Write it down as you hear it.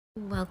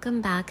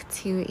Welcome back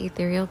to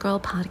Ethereal Girl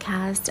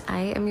Podcast.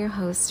 I am your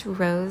host,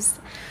 Rose.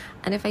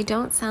 And if I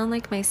don't sound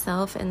like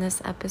myself in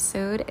this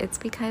episode, it's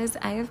because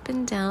I have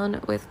been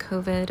down with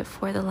COVID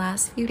for the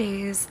last few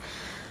days.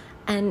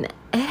 And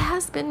it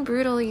has been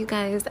brutal, you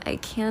guys. I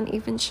can't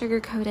even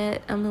sugarcoat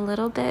it. I'm a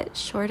little bit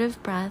short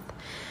of breath.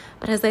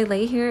 But as I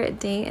lay here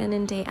day in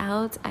and day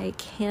out, I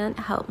can't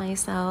help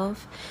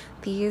myself.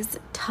 These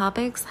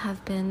topics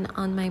have been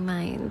on my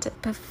mind.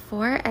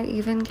 Before I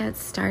even get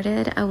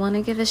started, I want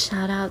to give a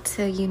shout out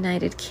to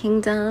United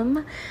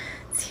Kingdom,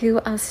 to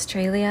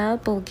Australia,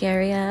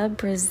 Bulgaria,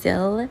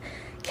 Brazil,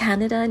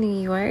 Canada, New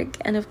York,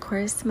 and of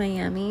course,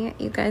 Miami.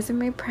 You guys are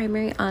my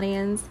primary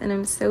audience, and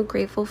I'm so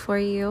grateful for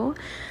you.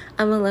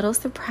 I'm a little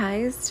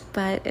surprised,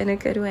 but in a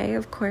good way,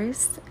 of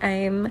course.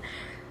 I'm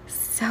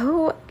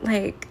so,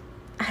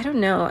 I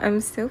don't know.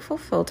 I'm so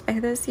fulfilled by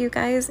this, you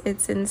guys.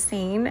 It's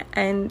insane.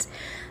 And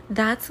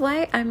that's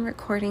why I'm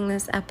recording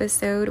this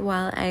episode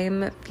while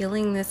I'm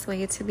feeling this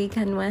way to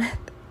begin with.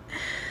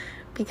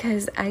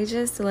 Because I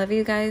just love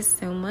you guys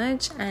so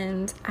much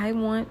and I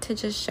want to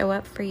just show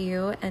up for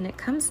you, and it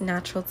comes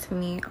natural to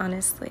me,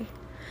 honestly.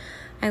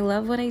 I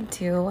love what I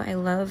do. I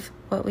love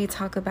what we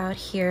talk about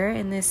here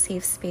in this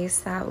safe space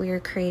that we are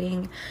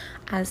creating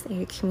as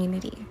a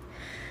community.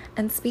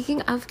 And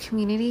speaking of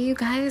community, you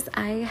guys,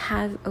 I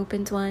have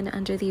opened one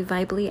under the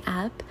Vibely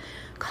app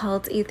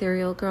called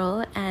Ethereal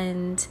Girl,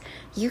 and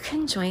you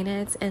can join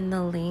it in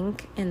the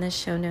link in the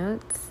show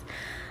notes.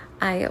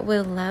 I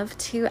would love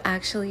to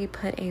actually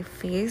put a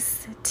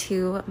face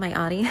to my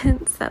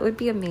audience. That would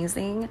be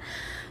amazing,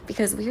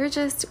 because we are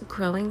just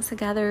growing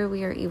together.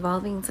 We are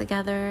evolving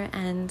together.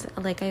 And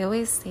like I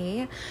always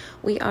say,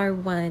 we are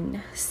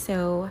one.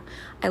 So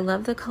I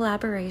love the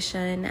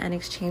collaboration and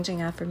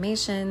exchanging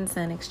affirmations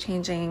and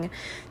exchanging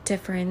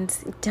different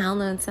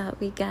downloads that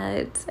we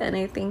get. And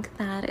I think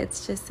that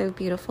it's just so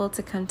beautiful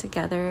to come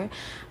together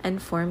and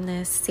form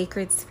this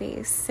sacred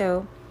space.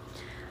 So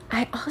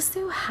I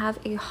also have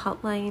a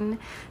hotline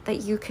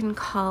that you can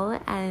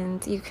call,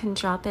 and you can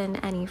drop in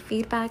any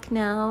feedback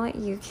now.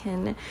 You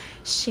can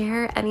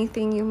share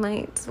anything you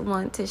might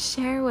want to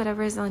share,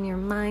 whatever's on your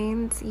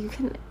mind. You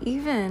can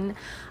even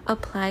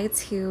apply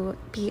to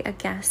be a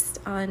guest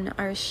on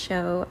our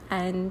show.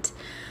 And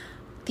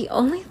the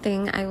only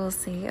thing I will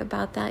say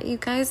about that, you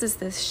guys, is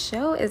this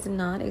show is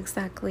not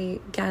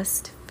exactly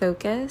guest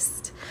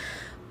focused.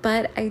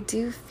 But I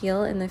do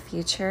feel in the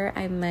future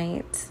I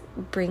might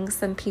bring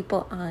some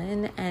people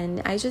on,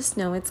 and I just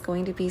know it's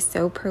going to be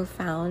so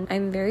profound.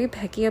 I'm very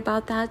picky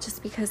about that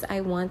just because I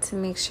want to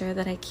make sure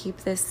that I keep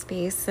this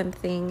space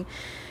something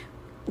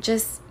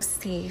just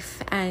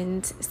safe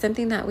and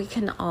something that we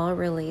can all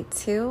relate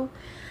to,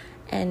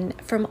 and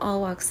from all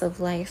walks of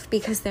life,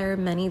 because there are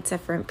many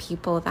different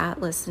people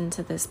that listen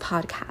to this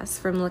podcast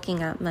from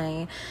looking at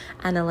my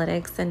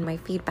analytics and my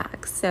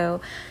feedback. So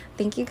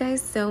thank you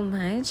guys so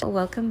much.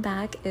 Welcome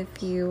back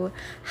if you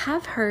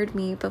have heard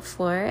me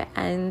before,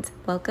 and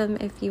welcome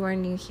if you are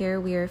new here.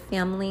 We are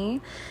family,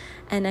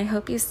 and I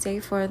hope you stay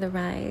for the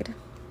ride.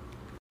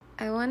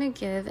 I want to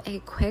give a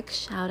quick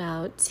shout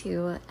out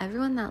to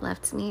everyone that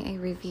left me a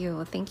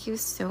review. Thank you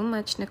so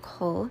much,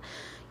 Nicole.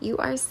 You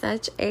are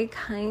such a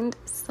kind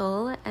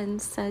soul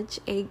and such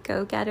a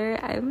go-getter.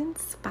 I'm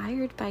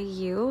inspired by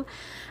you,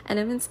 and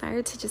I'm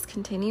inspired to just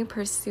continue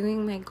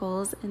pursuing my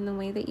goals in the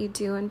way that you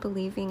do and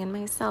believing in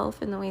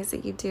myself in the ways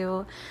that you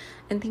do.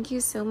 And thank you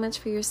so much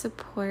for your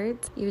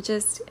support. You're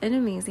just an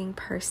amazing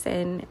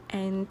person.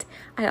 And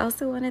I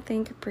also want to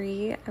thank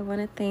Bree. I want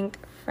to thank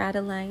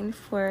Fradaline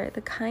for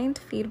the kind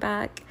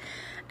feedback.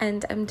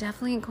 And I'm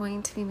definitely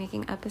going to be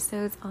making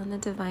episodes on the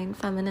Divine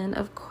Feminine,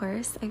 of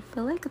course. I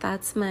feel like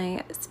that's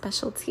my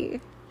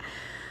specialty.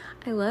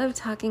 I love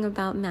talking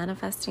about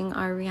manifesting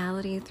our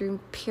reality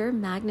through pure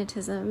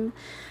magnetism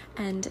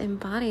and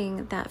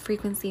embodying that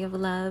frequency of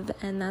love.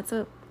 And that's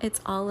what it's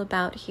all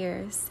about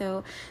here.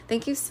 So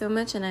thank you so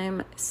much. And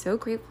I'm so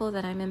grateful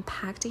that I'm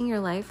impacting your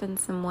life in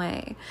some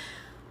way.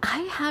 I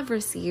have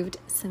received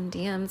some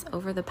DMs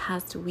over the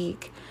past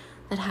week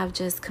that have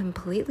just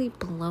completely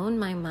blown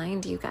my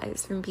mind, you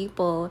guys, from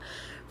people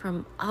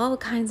from all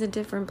kinds of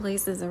different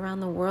places around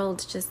the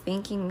world just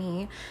thanking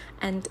me.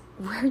 And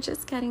we're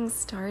just getting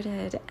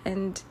started,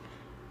 and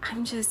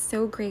I'm just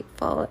so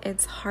grateful.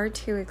 It's hard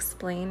to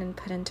explain and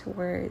put into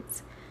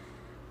words.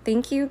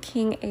 Thank you,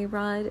 King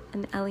A-Rod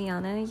and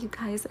Eliana. You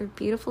guys are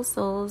beautiful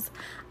souls.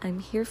 I'm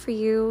here for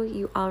you.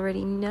 You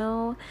already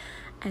know.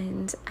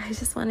 And I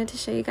just wanted to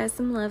show you guys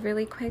some love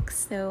really quick.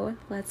 So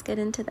let's get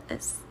into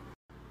this.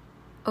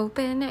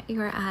 Open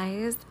your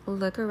eyes,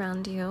 look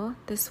around you.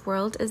 This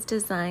world is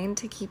designed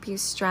to keep you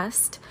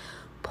stressed,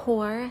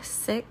 poor,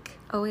 sick,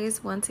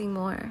 always wanting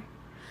more.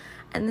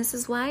 And this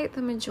is why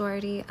the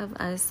majority of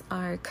us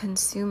are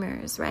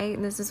consumers, right?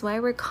 And this is why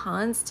we're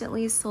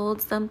constantly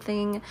sold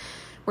something.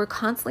 We're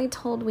constantly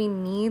told we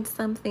need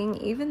something,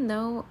 even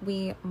though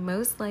we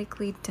most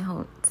likely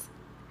don't.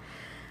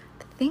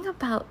 The thing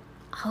about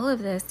all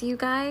of this, you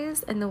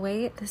guys, and the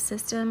way the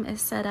system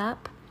is set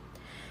up,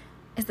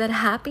 is that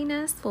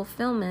happiness,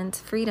 fulfillment,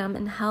 freedom,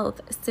 and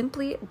health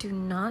simply do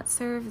not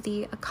serve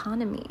the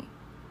economy.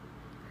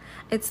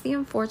 It's the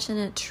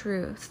unfortunate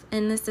truth,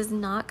 and this is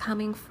not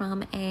coming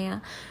from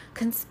a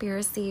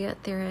conspiracy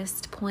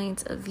theorist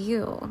point of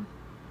view.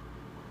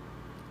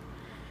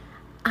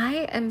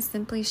 I am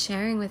simply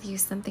sharing with you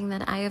something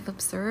that I have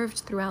observed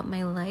throughout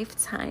my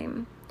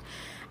lifetime,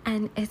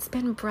 and it's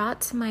been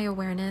brought to my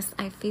awareness,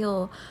 I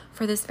feel,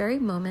 for this very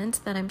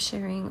moment that I'm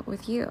sharing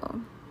with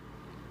you.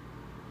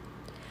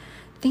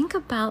 Think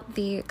about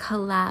the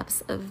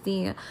collapse of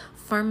the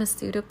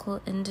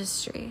pharmaceutical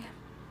industry.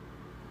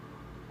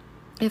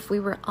 If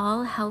we were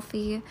all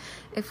healthy,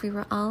 if we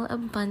were all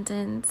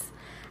abundant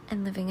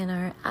and living in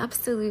our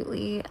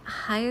absolutely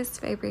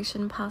highest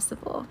vibration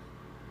possible,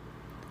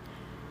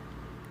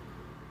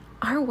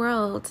 our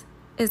world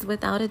is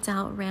without a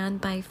doubt ran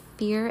by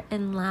fear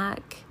and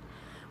lack,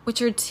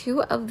 which are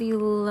two of the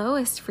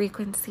lowest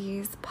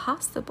frequencies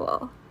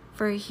possible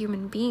for a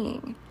human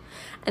being.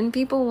 And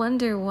people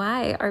wonder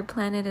why our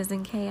planet is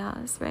in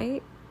chaos,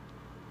 right?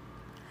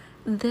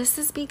 This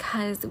is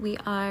because we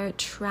are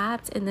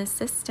trapped in the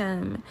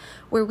system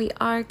where we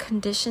are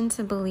conditioned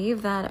to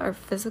believe that our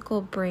physical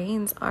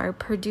brains are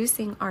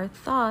producing our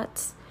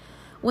thoughts,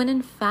 when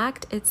in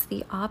fact it's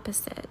the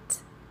opposite.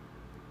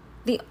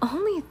 The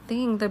only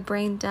thing the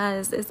brain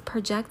does is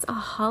project a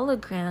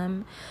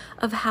hologram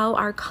of how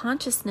our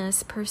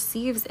consciousness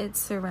perceives its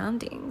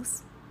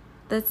surroundings.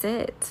 That's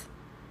it.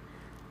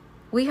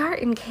 We are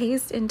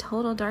encased in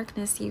total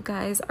darkness, you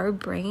guys. Our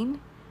brain,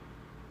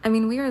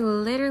 we are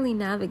literally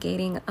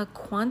navigating a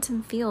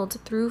quantum field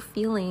through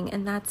feeling,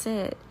 and that's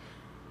it.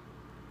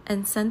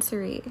 And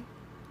sensory.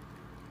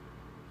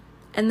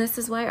 And this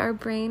is why our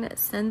brain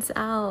sends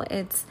out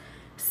its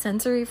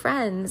sensory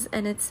friends,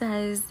 and it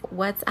says,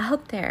 what's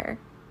out there?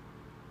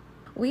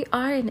 We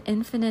are an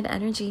infinite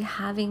energy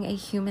having a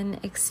human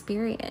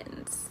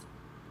experience.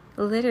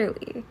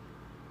 Literally.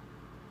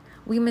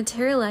 We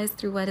materialize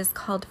through what is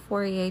called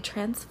Fourier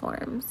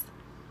transforms.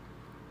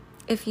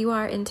 If you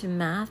are into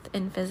math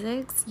and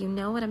physics, you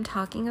know what I'm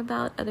talking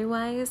about.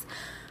 Otherwise,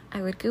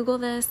 I would Google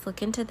this,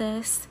 look into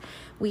this.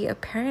 We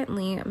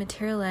apparently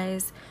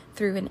materialize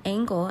through an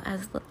angle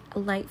as a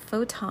light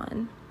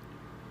photon.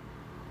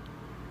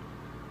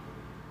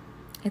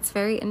 It's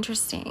very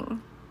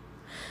interesting.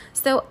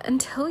 So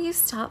until you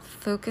stop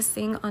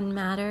focusing on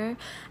matter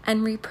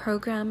and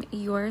reprogram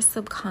your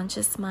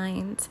subconscious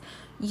mind,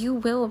 you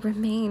will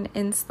remain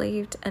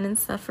enslaved and in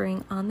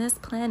suffering on this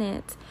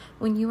planet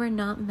when you are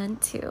not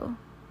meant to.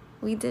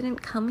 We didn't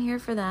come here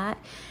for that,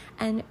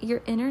 and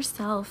your inner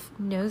self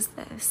knows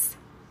this.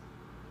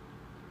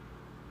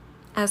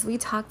 As we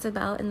talked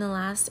about in the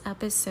last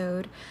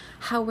episode,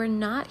 how we're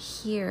not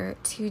here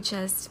to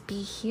just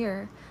be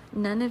here.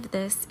 None of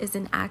this is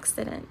an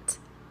accident.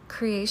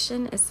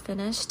 Creation is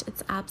finished.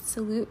 It's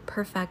absolute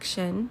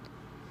perfection.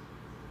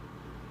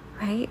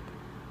 Right?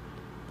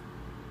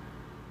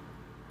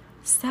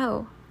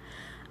 So,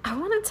 I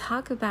want to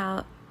talk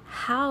about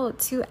how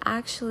to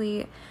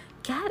actually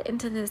get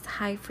into this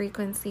high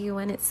frequency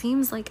when it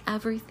seems like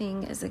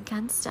everything is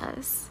against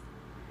us.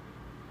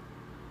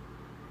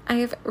 I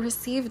have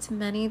received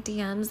many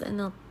DMs in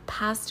the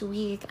past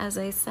week, as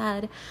I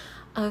said,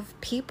 of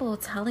people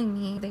telling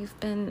me they've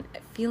been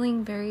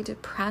feeling very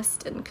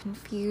depressed and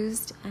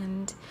confused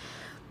and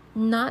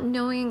not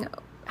knowing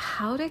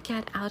how to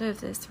get out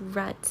of this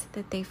rut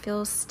that they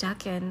feel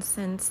stuck in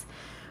since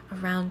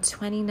around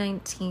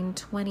 2019,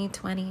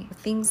 2020.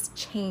 Things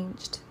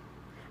changed.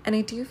 And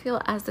I do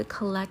feel as a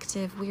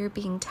collective, we are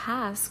being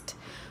tasked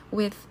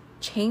with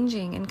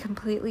changing and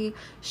completely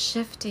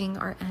shifting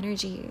our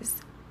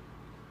energies.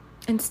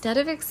 Instead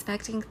of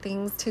expecting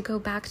things to go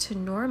back to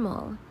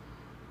normal,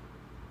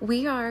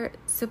 we are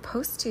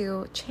supposed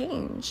to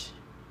change.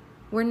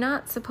 We're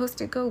not supposed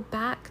to go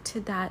back to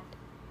that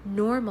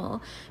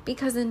normal,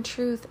 because in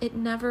truth, it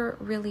never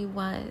really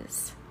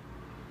was.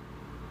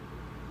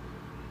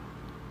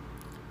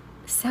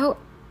 So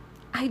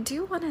I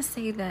do want to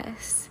say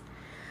this,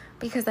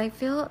 because I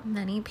feel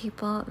many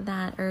people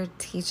that are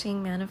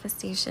teaching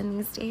manifestation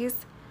these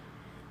days,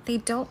 they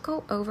don't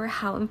go over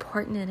how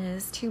important it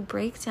is to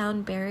break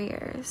down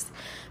barriers.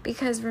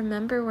 Because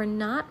remember, we're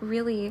not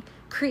really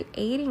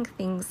creating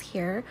things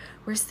here.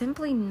 We're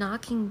simply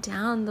knocking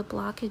down the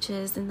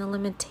blockages and the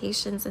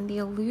limitations and the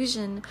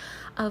illusion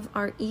of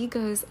our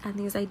egos and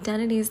these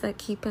identities that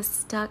keep us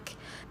stuck,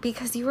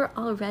 because you are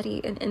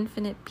already an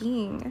infinite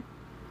being.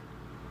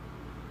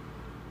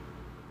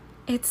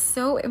 It's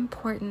so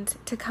important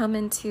to come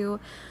into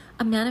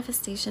a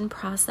manifestation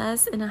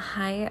process in a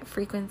high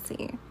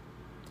frequency,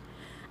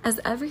 as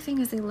everything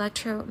is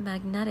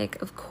electromagnetic,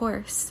 of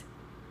course.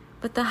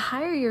 But the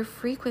higher your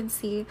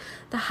frequency,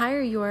 the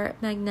higher your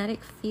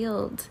magnetic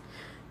field,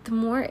 the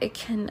more it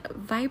can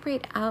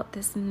vibrate out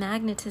this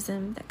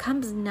magnetism that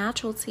comes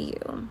natural to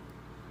you.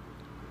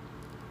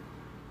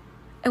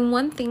 And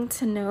one thing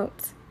to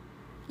note,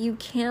 you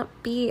can't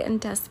be in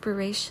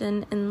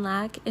desperation, in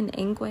lack, in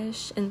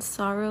anguish, in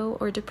sorrow,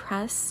 or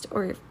depressed,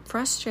 or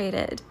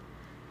frustrated.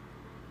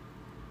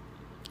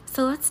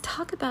 So let's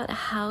talk about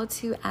how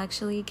to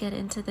actually get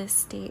into this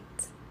state.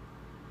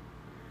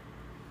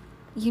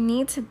 You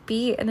need to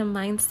be in a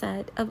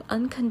mindset of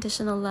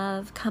unconditional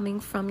love coming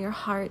from your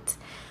heart.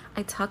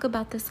 I talk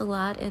about this a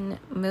lot, and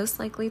most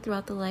likely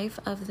throughout the life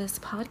of this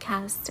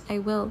podcast, I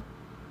will.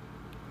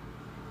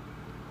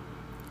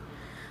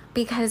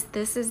 Because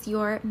this is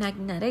your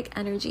magnetic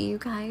energy, you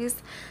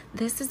guys.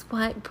 This is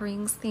what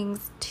brings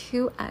things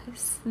to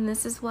us. And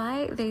this is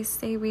why they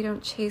say we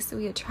don't chase,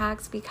 we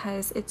attract,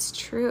 because it's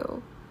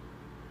true.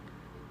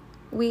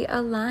 We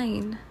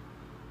align.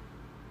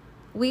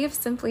 We have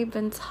simply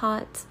been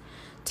taught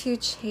to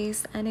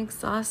chase and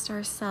exhaust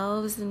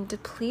ourselves and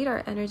deplete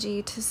our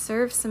energy to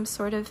serve some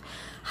sort of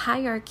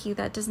hierarchy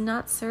that does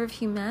not serve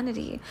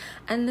humanity.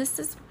 And this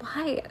is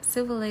why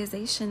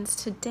civilizations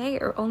today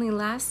are only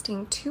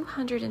lasting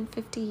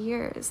 250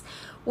 years,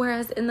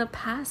 whereas in the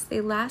past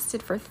they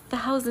lasted for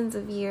thousands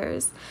of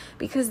years,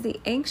 because the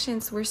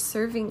ancients were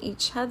serving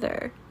each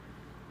other.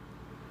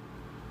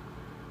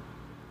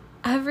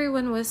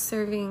 Everyone was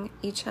serving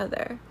each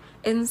other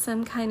in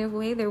some kind of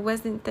way. There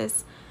wasn't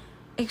this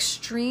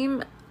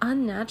extreme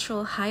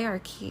unnatural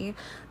hierarchy,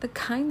 the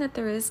kind that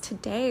there is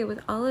today with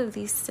all of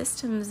these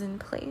systems in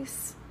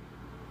place.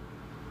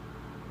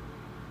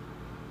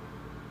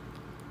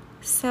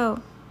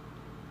 So,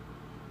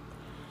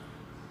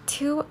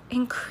 to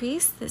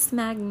increase this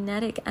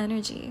magnetic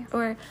energy,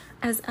 or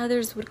as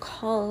others would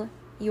call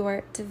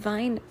your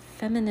divine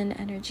feminine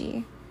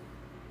energy,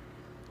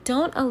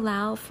 don't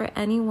allow for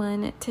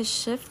anyone to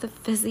shift the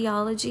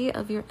physiology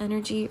of your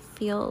energy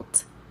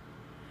field.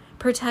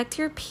 Protect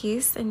your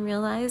peace and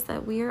realize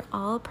that we are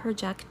all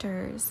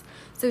projectors.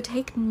 So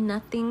take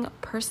nothing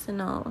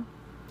personal.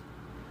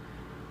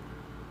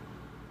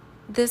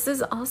 This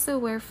is also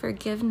where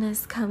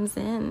forgiveness comes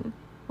in.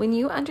 When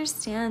you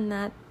understand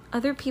that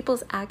other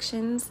people's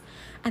actions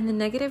and the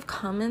negative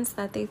comments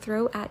that they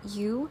throw at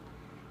you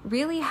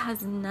really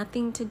has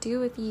nothing to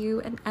do with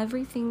you and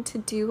everything to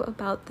do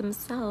about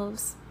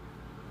themselves.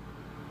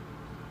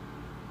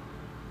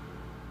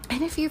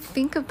 And if you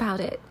think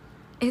about it,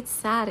 it's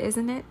sad,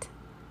 isn't it?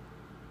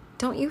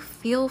 Don't you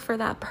feel for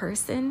that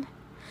person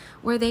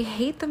where they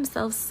hate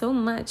themselves so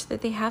much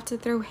that they have to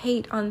throw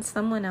hate on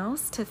someone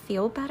else to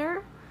feel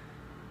better?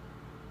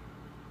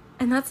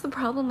 And that's the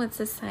problem with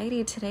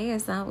society today,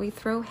 is that we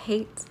throw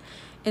hate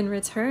in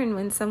return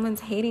when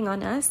someone's hating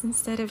on us,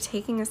 instead of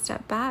taking a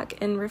step back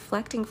and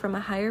reflecting from a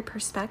higher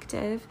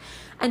perspective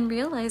and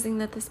realizing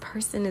that this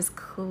person is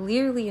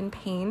clearly in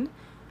pain.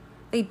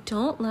 They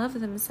don't love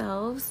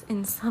themselves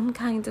in some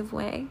kind of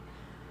way.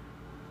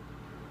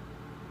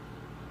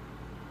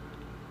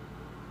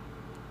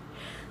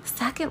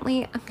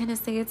 Secondly, I'm going to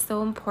say it's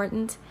so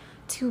important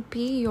to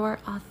be your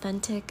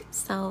authentic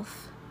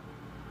self.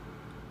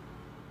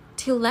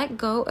 To let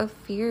go of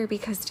fear,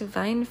 because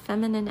divine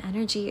feminine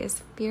energy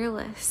is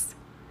fearless.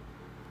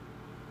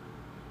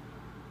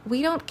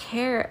 We don't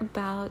care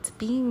about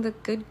being the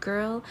good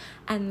girl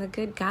and the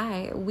good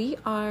guy. We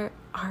are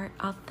our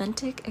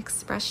authentic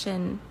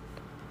expression.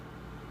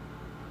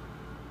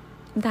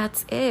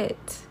 That's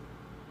it.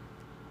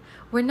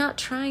 We're not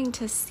trying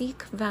to seek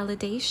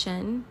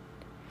validation.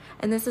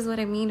 And this is what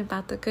I mean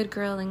about the good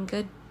girl and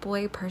good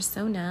boy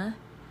persona,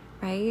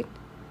 right?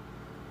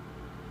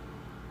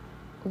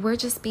 We're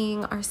just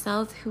being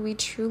ourselves, who we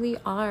truly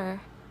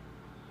are,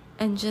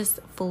 and just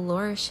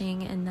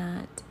flourishing in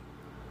that.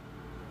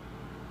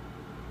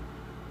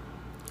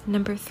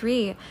 Number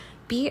 3,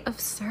 be of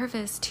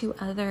service to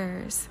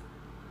others.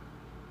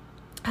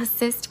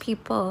 Assist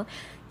people,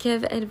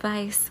 give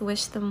advice,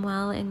 wish them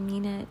well, and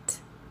mean it.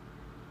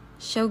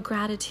 Show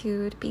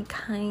gratitude, be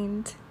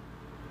kind.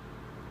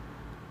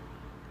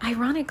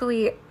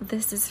 Ironically,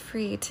 this is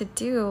free to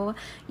do,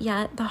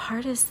 yet the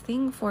hardest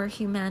thing for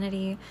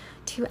humanity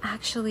to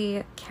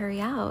actually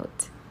carry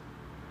out.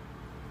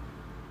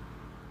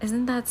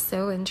 Isn't that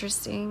so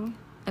interesting?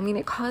 I mean,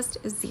 it cost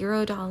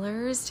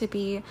 $0 to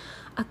be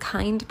a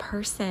kind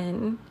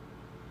person.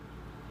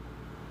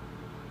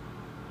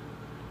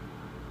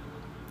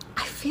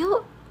 I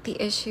feel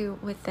the issue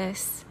with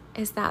this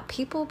is that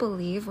people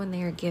believe when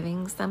they are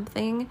giving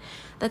something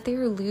that they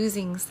are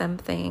losing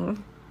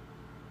something.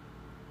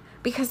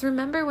 Because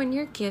remember, when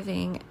you're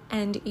giving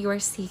and you're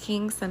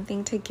seeking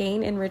something to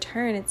gain in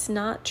return, it's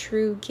not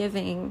true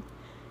giving.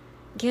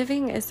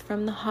 Giving is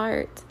from the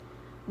heart.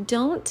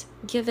 Don't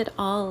give it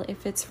all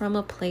if it's from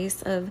a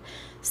place of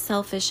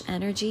selfish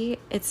energy.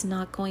 It's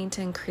not going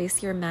to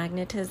increase your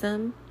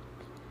magnetism.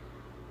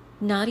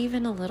 Not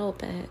even a little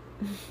bit.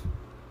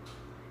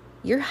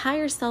 Your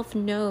higher self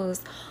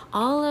knows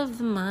all of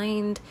the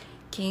mind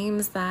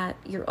games that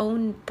your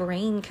own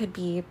brain could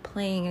be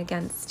playing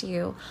against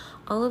you,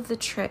 all of the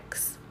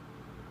tricks.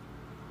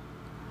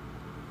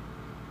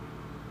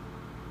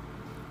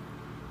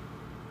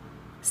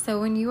 So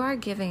when you are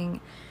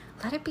giving,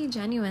 let it be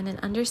genuine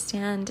and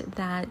understand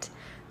that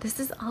this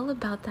is all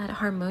about that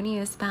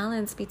harmonious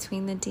balance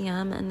between the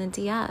DM and the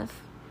DF,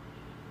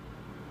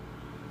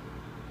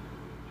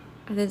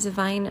 or the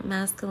divine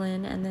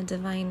masculine and the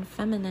divine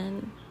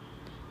feminine.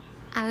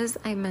 As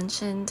I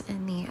mentioned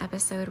in the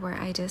episode where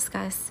I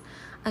discuss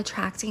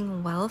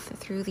attracting wealth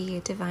through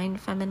the divine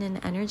feminine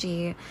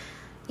energy,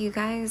 you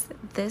guys,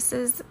 this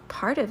is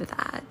part of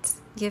that.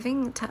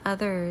 Giving to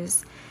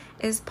others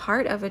is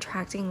part of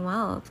attracting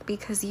wealth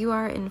because you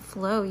are in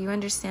flow. You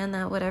understand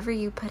that whatever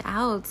you put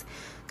out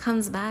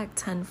comes back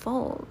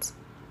tenfold.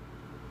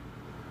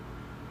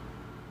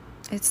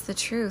 It's the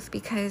truth,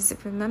 because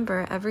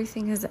remember,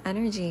 everything is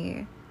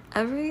energy.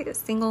 Every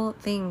single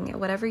thing,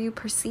 whatever you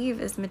perceive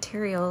as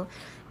material,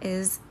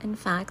 is in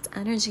fact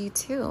energy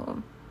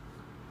too.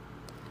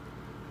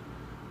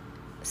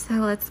 So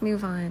let's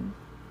move on.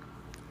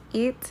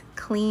 Eat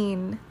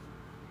clean.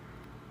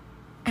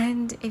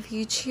 And if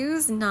you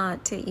choose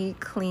not to eat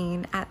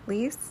clean, at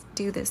least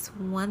do this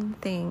one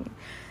thing.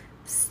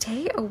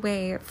 Stay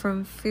away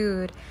from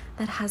food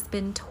that has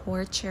been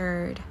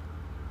tortured.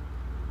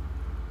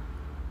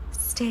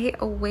 Stay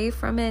away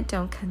from it.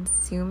 Don't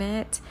consume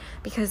it,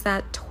 because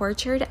that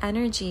tortured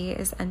energy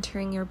is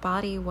entering your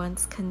body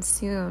once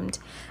consumed.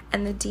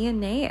 And the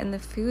DNA in the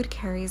food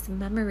carries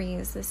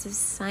memories. This is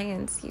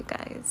science, you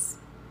guys.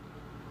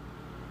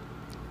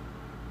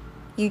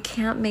 You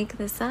can't make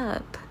this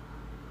up.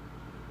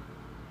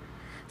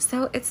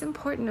 So it's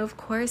important, of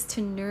course,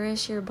 to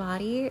nourish your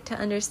body, to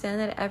understand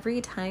that every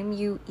time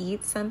you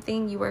eat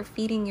something, you are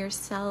feeding your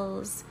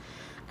cells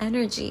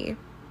energy.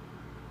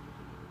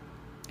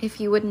 If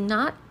you would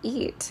not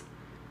eat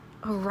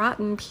a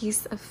rotten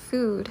piece of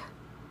food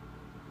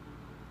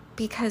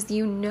because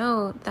you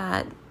know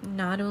that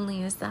not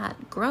only is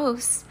that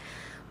gross,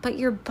 but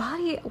your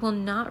body will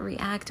not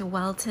react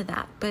well to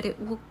that, but it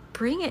will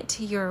bring it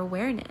to your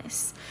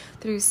awareness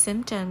through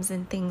symptoms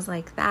and things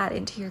like that,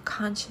 into your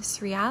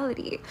conscious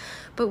reality.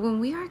 But when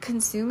we are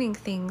consuming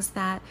things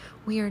that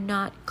we are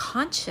not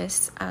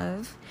conscious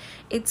of,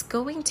 it's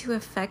going to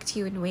affect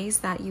you in ways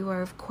that you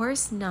are, of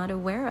course, not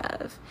aware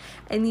of.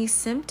 And these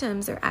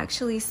symptoms are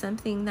actually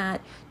something that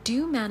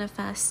do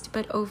manifest,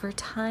 but over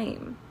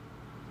time.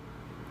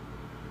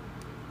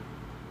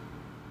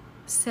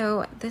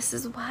 So this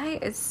is why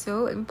it's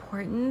so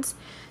important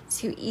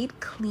to eat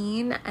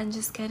clean and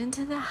just get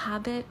into the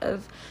habit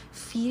of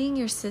feeding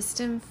your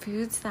system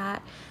foods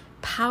that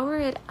power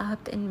it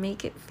up and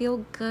make it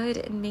feel good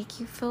and make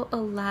you feel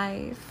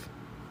alive.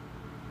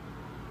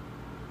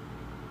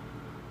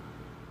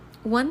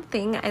 One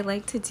thing I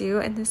like to do,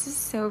 and this is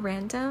so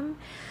random,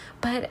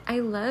 but I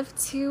love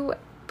to,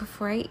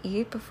 before I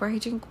eat, before I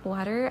drink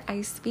water,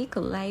 I speak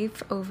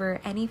life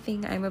over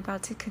anything I'm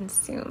about to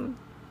consume.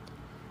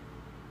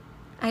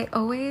 I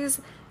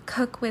always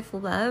cook with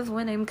love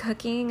when I'm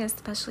cooking,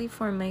 especially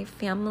for my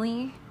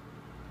family,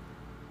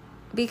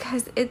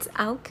 because it's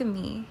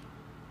alchemy.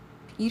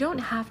 You don't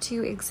have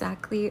to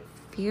exactly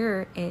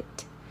fear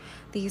it.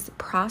 These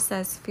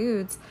processed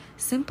foods,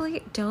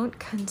 simply don't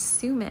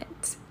consume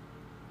it.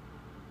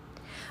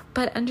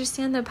 But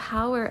understand the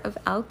power of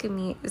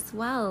alchemy as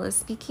well, as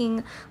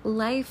speaking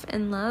life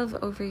and love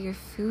over your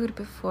food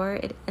before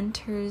it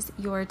enters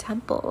your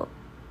temple.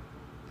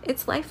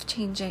 It's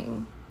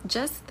life-changing.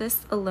 Just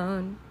this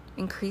alone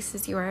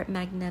increases your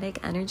magnetic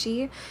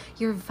energy,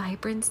 your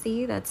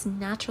vibrancy that's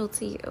natural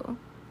to you,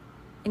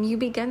 and you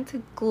begin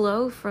to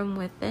glow from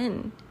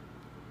within.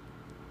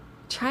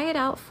 Try it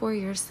out for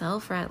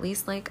yourself for at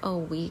least like a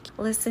week.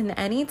 Listen,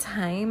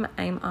 anytime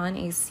I'm on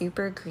a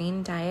super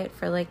green diet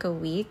for like a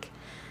week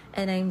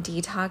and I'm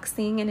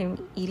detoxing and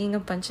I'm eating a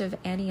bunch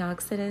of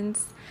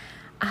antioxidants,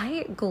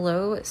 I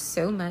glow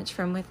so much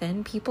from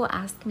within. People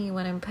ask me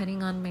what I'm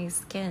putting on my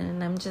skin,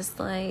 and I'm just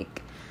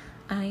like,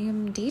 I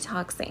am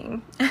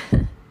detoxing.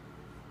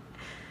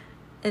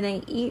 And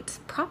I eat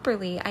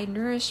properly. I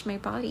nourish my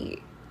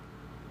body.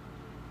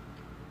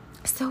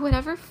 So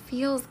whatever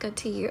feels good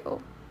to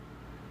you.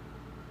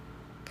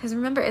 Because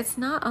remember, it's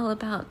not all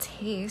about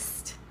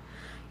taste.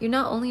 You're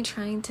not only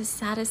trying to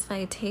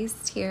satisfy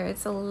taste here.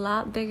 It's a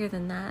lot bigger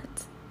than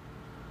that.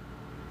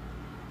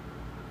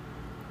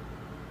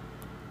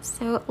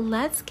 So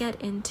let's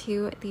get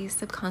into the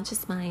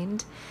subconscious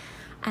mind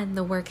and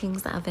the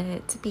workings of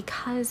it,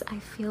 because I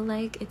feel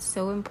like it's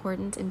so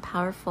important and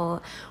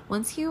powerful.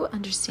 Once you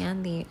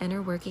understand the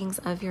inner workings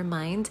of your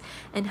mind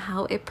and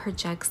how it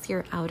projects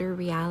your outer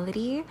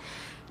reality,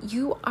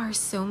 you are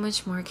so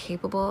much more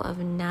capable of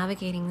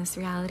navigating this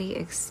reality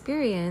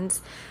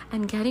experience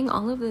and getting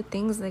all of the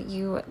things that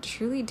you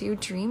truly do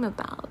dream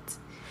about.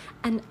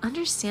 And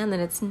understand that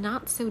it's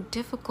not so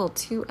difficult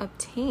to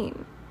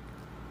obtain.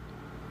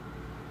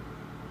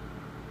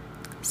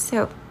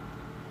 So,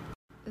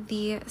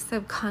 the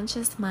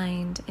subconscious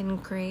mind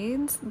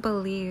engrades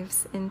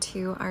beliefs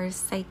into our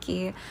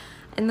psyche,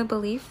 and the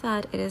belief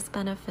that it is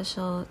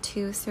beneficial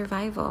to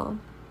survival.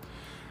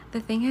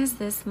 The thing is,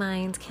 this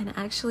mind can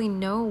actually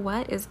know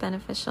what is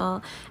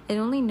beneficial. It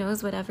only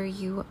knows whatever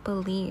you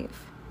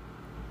believe.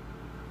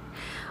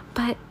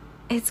 But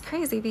it's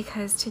crazy,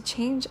 because to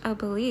change a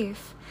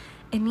belief,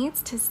 it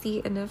needs to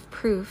see enough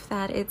proof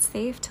that it's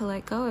safe to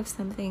let go of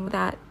something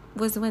that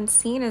was once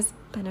seen as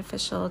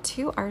beneficial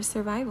to our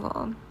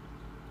survival.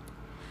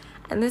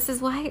 And this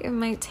is why it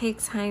might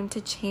take time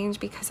to change,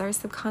 because our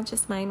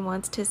subconscious mind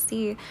wants to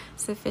see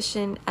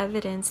sufficient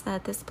evidence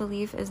that this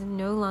belief is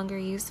no longer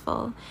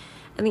useful.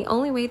 And the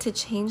only way to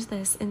change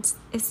this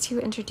is to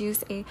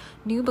introduce a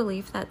new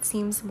belief that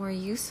seems more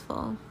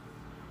useful.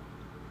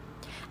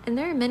 And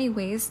there are many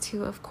ways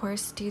to, of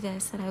course, do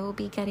this that I will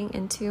be getting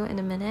into in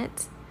a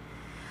minute.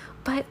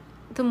 But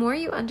the more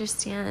you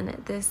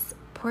understand this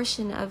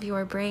portion of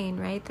your brain,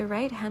 right, the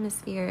right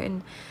hemisphere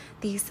and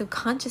the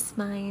subconscious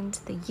mind,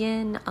 the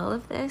yin, all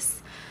of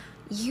this,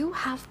 you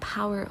have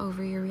power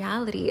over your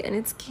reality, and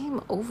it's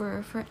game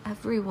over for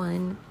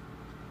everyone.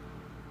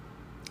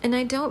 And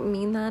I don't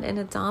mean that in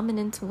a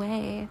dominant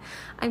way.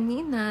 I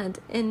mean that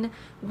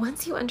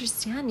once you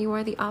understand you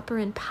are the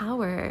operant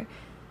power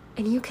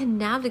and you can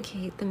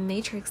navigate the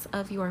matrix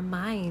of your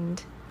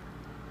mind,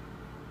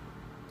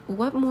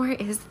 what more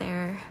is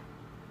there?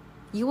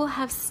 You will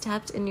have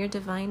stepped in your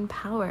divine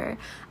power,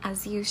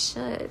 as you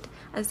should,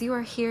 as you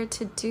are here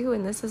to do.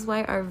 And this is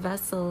why our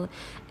vessel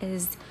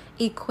is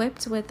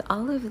equipped with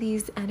all of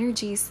these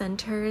energy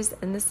centers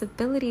and this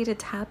ability to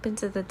tap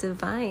into the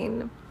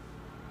divine.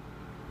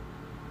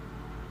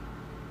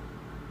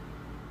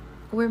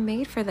 We're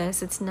made for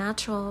this. It's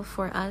natural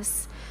for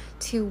us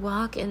to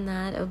walk in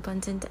that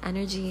abundant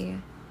energy.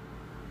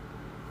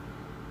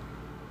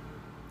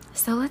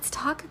 So let's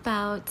talk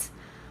about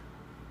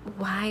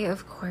why,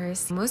 of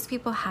course, most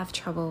people have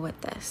trouble with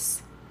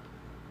this.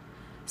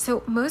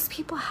 So most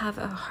people have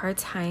a hard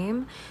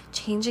time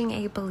changing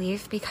a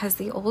belief because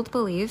the old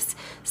beliefs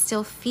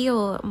still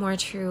feel more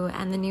true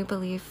and the new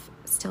belief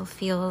still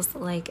feels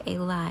like a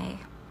lie.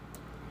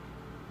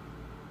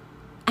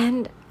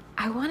 And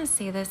I want to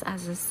say this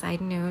as a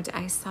side note.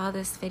 I saw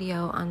this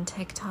video on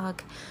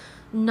TikTok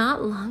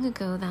not long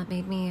ago that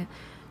made me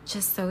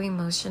just so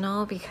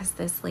emotional, because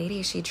this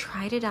lady, she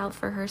tried it out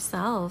for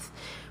herself.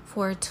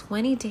 For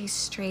 20 days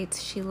straight,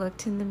 she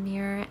looked in the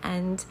mirror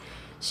and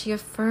she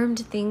affirmed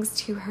things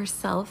to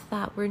herself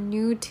that were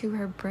new to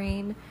her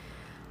brain.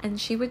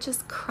 And she would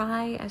just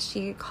cry as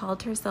she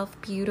called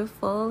herself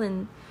beautiful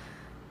and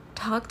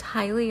talked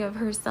highly of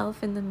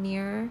herself in the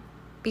mirror,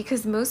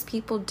 because most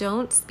people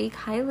don't speak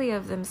highly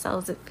of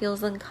themselves. It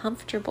feels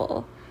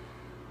uncomfortable.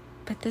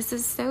 But this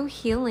is so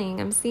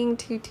healing. I'm seeing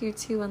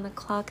 222 on the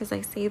clock as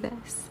I say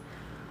this.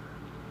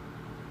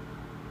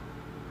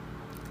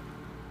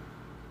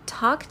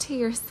 Talk to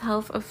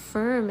yourself,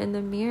 affirm in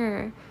the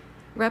mirror.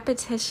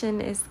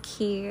 Repetition is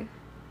key.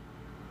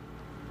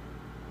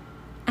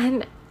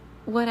 And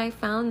what I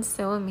found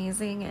so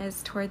amazing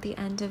is toward the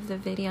end of the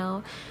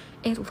video,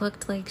 it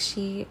looked like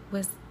she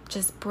was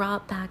just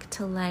brought back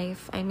to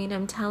life. I mean,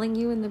 I'm telling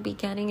you, in the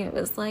beginning, it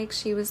was like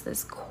she was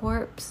this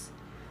corpse,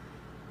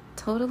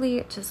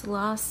 totally just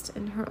lost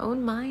in her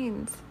own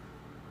mind.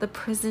 The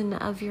prison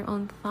of your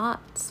own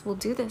thoughts will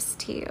do this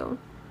to you.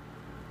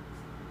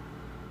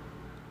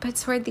 But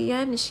toward the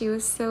end, she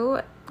was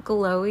so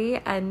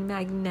glowy and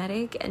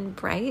magnetic and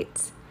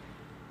bright.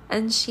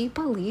 And she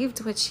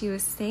believed what she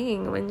was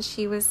saying when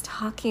she was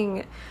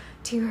talking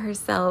to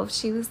herself.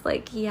 She was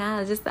like,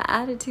 yeah, just the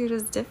attitude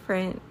was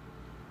different.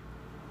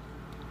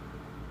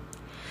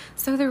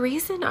 So the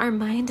reason our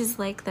mind is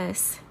like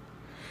this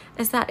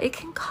is that it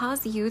can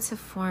cause you to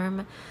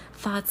form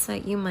thoughts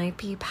that you might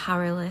be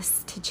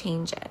powerless to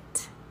change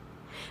it.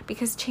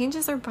 Because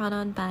changes are brought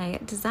on by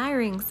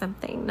desiring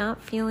something,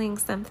 not feeling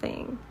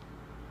something.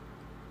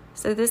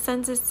 So this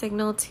sends a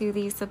signal to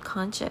the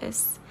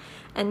subconscious.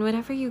 And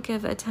whatever you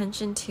give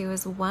attention to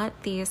is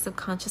what the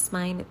subconscious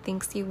mind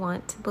thinks you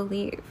want to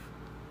believe.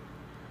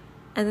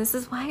 And this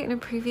is why in a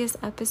previous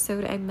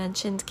episode I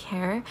mentioned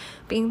care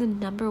being the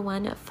number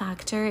one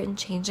factor in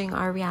changing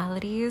our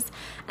realities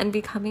and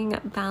becoming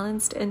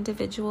balanced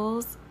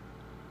individuals.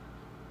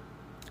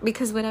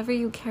 Because whatever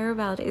you care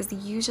about is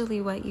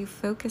usually what you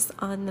focus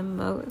on the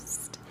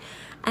most.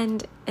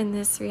 And in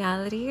this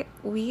reality,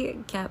 we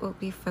get what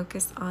we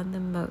focus on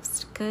the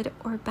most, good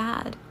or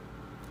bad.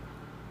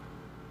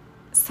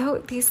 So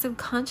the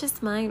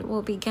subconscious mind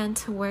will begin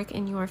to work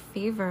in your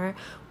favor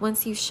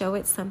once you show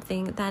it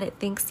something that it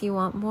thinks you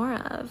want more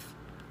of.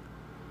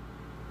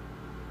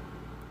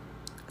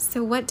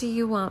 So what do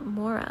you want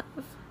more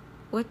of?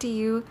 What do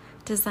you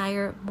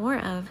desire more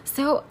of?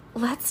 So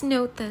let's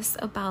note this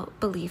about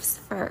beliefs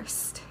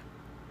first.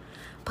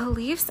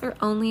 Beliefs are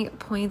only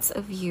points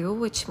of view,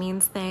 which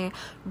means they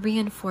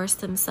reinforce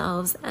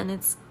themselves, and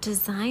it's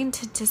designed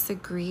to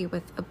disagree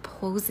with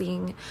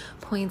opposing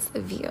points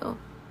of view.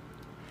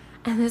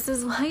 And this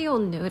is why you'll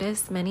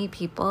notice many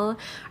people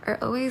are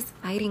always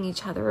fighting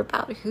each other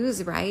about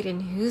who's right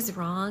and who's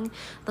wrong,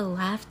 the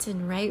left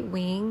and right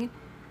wing,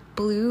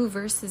 blue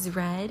versus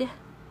red,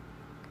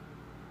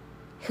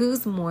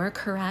 who's more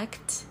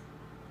correct,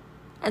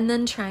 and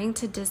then trying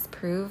to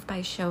disprove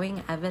by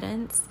showing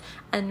evidence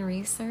and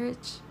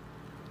research,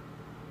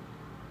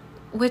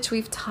 which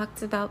we've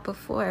talked about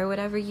before.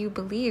 Whatever you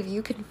believe,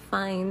 you can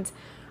find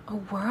a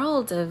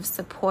world of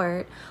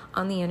support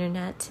on the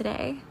internet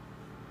today.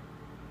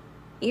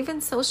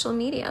 Even social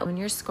media, when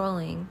you're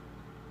scrolling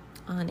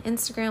on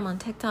Instagram, on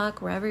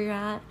TikTok, wherever you're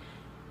at,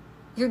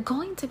 You're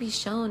going to be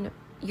shown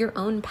your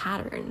own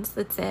patterns.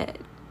 That's it.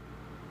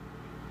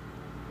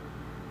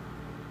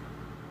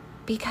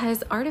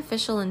 Because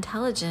artificial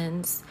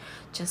intelligence,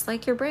 just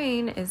like your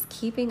brain, is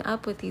keeping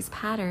up with these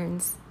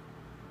patterns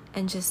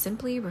and just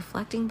simply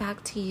reflecting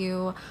back to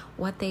you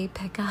what they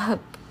pick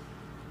up.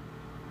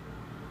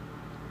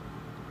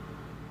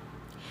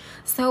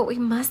 So we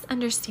must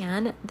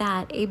understand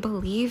that a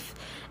belief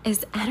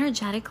is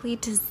energetically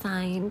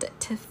designed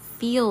to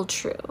feel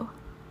true.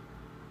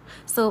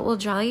 So it will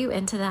draw you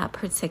into that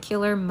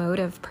particular mode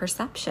of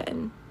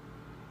perception.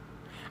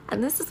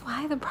 And this is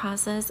why the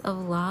process of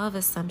law of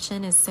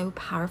assumption is so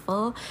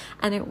powerful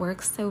and it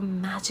works so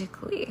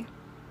magically.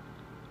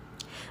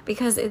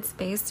 Because it's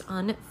based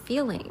on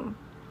feeling.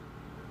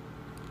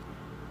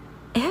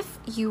 If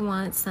you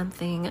want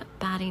something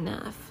bad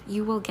enough,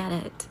 you will get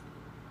it.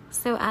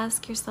 So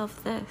ask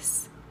yourself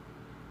this: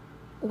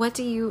 what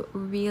do you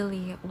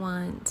really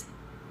want?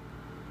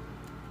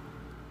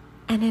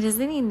 And it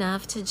isn't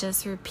enough to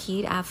just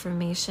repeat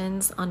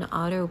affirmations on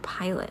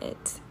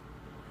autopilot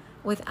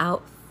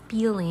without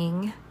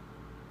feeling.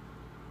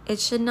 It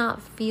should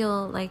not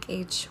feel like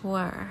a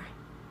chore.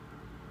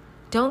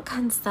 Don't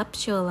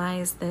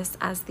conceptualize this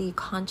as the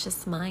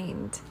conscious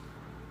mind.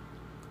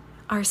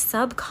 Our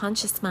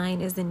subconscious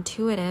mind is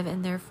intuitive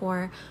and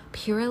therefore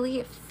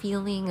purely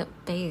feeling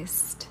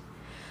based.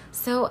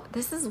 So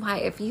this is why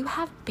if you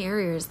have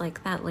barriers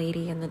like that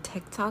lady in the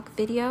TikTok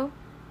video,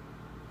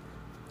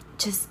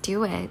 just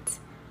do it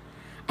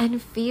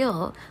and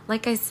feel.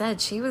 Like I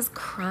said, she was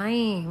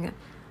crying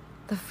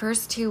the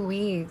first 2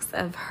 weeks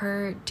of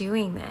her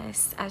doing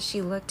this as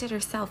she looked at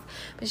herself,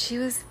 but she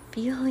was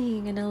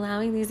feeling and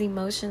allowing these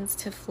emotions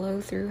to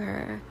flow through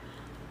her.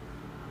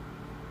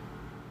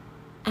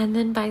 And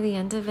then by the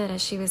end of it,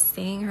 as she was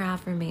saying her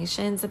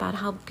affirmations about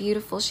how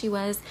beautiful she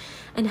was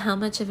and how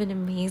much of an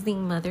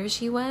amazing mother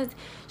she was,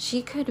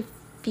 she could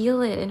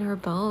feel it in her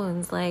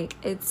bones. Like,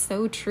 it's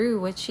so true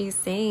what she's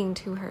saying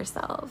to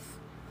herself.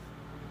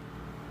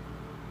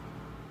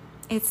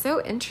 It's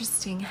so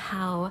interesting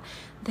how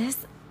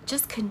this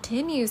just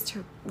continues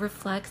to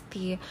reflect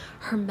the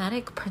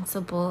hermetic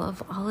principle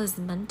of all is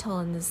mental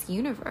in this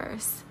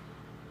universe.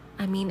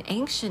 I mean,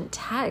 ancient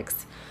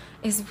texts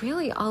is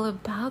really all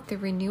about the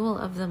renewal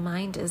of the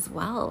mind as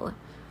well.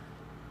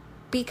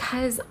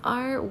 Because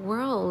our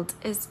world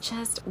is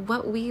just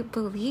what we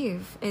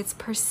believe. It's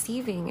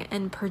perceiving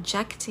and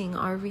projecting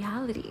our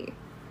reality.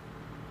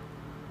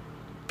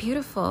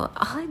 Beautiful.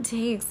 All it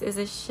takes is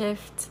a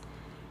shift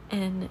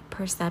in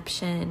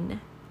perception.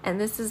 And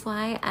this is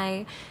why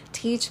I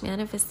teach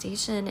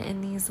manifestation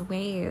in these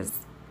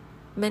ways.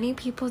 Many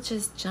people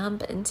just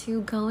jump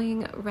into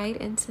going right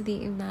into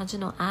the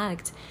imaginal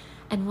act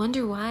and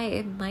wonder why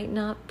it might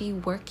not be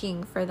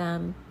working for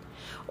them.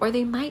 Or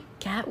they might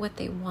get what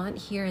they want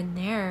here and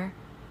there,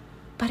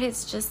 but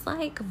it's just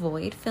like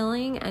void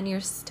filling, and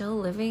you're still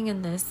living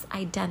in this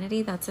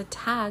identity that's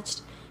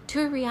attached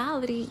to a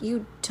reality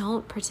you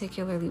don't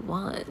particularly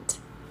want.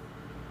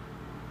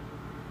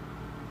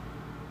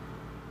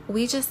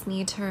 We just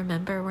need to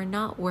remember we're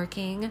not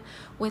working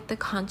with the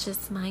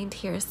conscious mind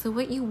here, so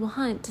what you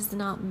want does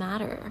not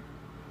matter.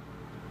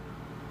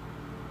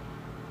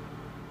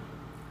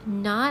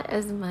 Not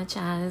as much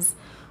as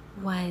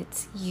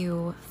what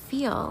you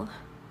feel.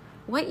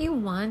 What you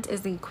want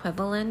is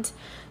equivalent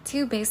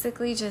to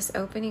basically just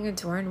opening a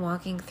door and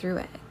walking through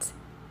it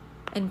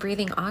and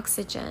breathing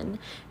oxygen.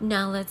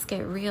 Now let's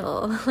get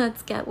real.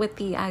 Let's get with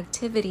the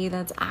activity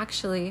that's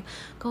actually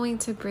going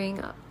to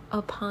bring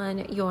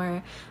upon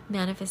your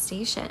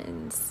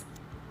manifestations.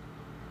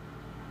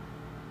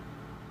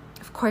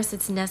 Of course,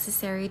 it's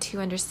necessary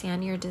to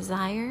understand your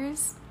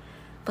desires.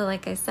 But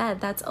like I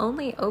said, that's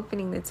only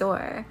opening the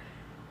door.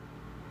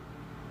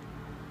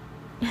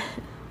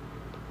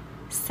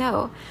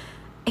 So,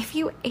 if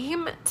you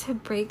aim to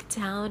break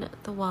down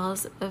the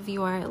walls of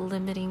your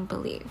limiting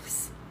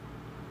beliefs,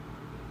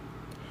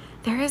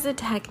 there is a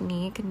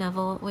technique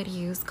Neville would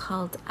use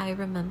called I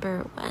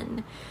Remember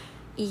When.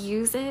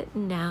 Use it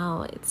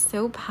now. It's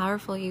so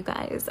powerful, you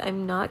guys.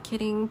 I'm not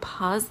kidding.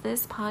 Pause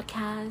this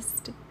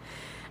podcast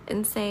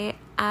and say,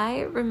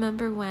 I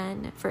remember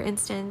when, for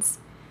instance,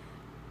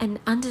 an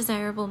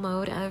undesirable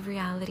mode of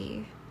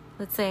reality.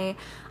 Let's say,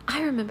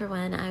 I remember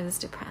when I was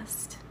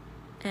depressed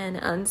and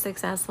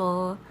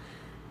unsuccessful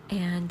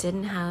and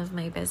didn't have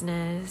my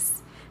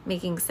business,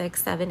 making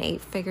 6, 7, 8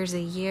 figures a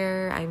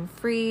year. I'm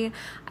free.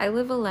 I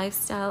live a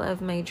lifestyle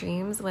of my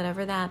dreams,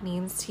 whatever that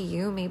means to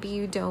you. Maybe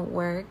you don't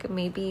work.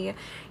 Maybe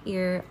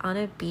you're on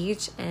a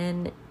beach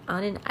and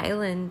on an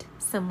island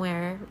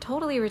somewhere,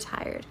 totally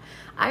retired.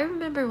 I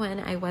remember when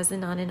I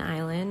wasn't on an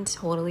island,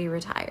 totally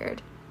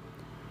retired.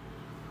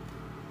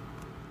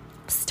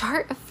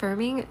 Start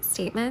affirming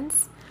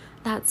statements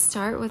that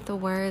start with the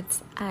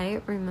words,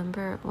 I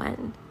remember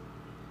when.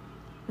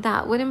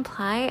 That would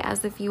imply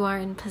as if you are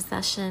in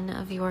possession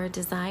of your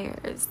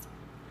desires.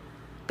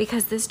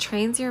 Because this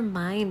trains your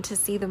mind to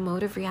see the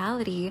mode of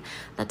reality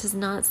that does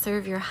not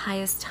serve your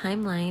highest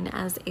timeline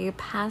as a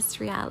past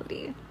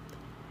reality.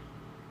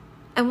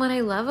 And what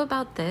I love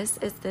about this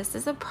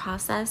is a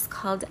process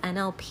called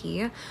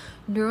NLP,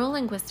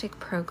 Neuro-Linguistic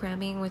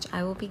Programming, which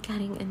I will be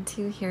getting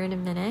into here in a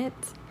minute.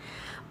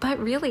 But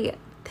really,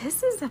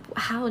 this is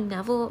how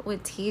Neville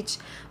would teach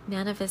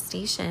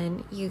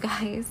manifestation, you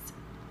guys.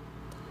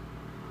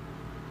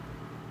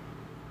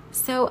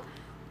 So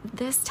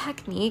this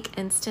technique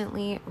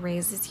instantly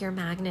raises your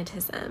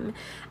magnetism,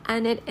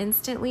 and it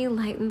instantly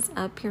lightens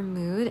up your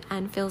mood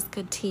and feels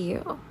good to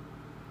you.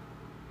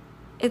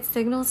 It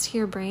signals to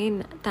your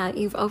brain that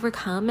you've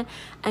overcome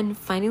and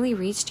finally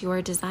reached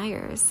your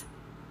desires.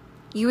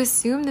 You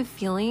assume the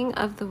feeling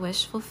of the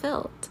wish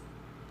fulfilled,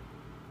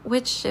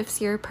 which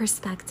shifts your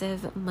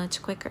perspective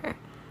much quicker,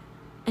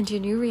 and your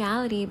new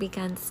reality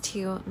begins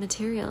to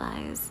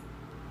materialize.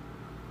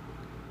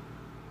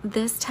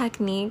 This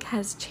technique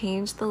has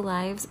changed the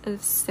lives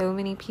of so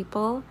many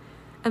people.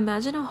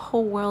 Imagine a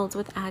whole world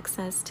with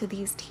access to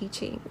these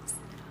teachings.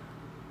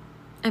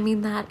 I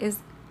mean, that is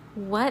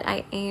what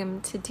I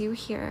aim to do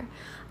here.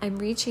 I'm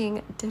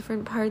reaching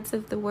different parts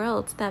of the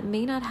world that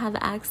may not have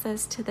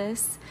access to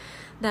this,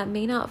 that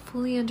may not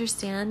fully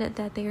understand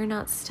that they are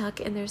not stuck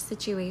in their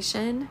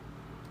situation.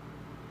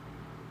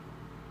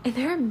 And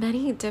there are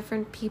many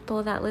different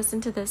people that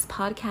listen to this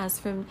podcast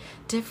from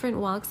different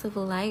walks of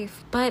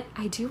life. But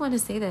I do want to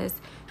say this,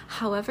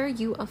 however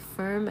you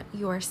affirm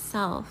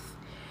yourself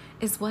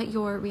is what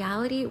your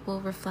reality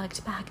will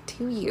reflect back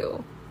to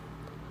you.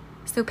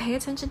 So pay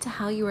attention to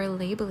how you are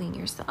labeling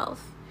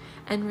yourself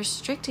and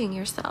restricting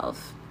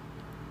yourself.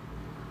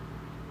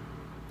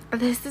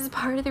 This is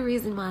part of the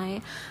reason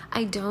why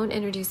I don't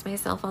introduce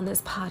myself on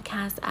this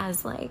podcast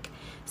as like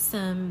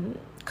some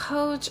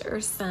coach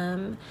or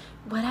some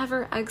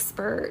whatever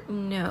expert.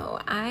 No,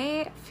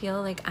 I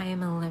feel like I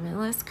am a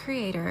limitless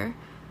creator,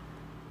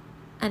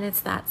 and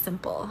it's that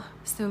simple.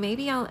 So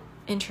maybe I'll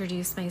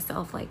introduce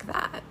myself like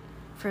that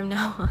from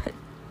now on.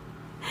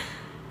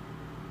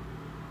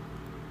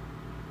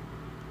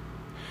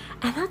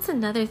 And that's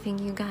another thing,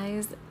 you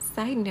guys.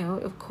 Side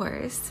note, of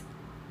course.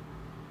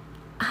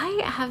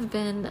 I have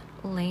been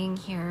laying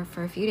here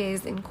for a few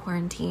days in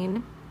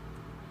quarantine,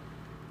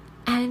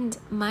 and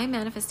my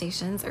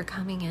manifestations are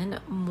coming in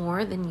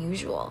more than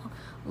usual,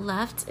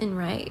 left and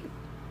right,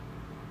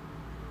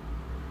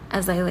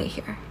 as I lay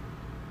here.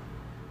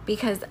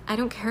 Because I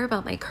don't care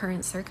about my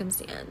current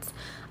circumstance.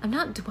 I'm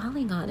not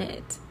dwelling on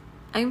it.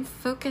 I'm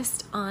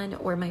focused on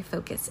where my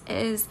focus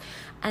is,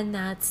 and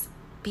that's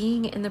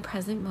being in the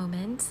present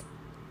moment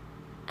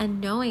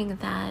and knowing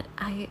that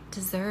I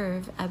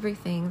deserve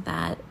everything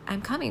that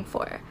I'm coming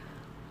for,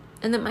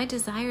 and that my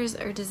desires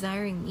are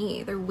desiring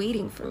me. They're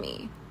waiting for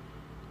me.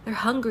 They're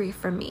hungry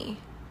for me.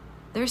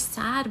 They're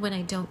sad when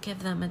I don't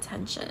give them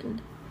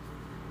attention.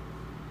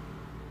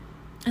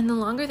 And the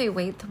longer they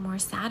wait, the more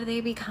sad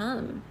they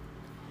become.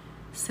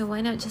 So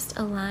why not just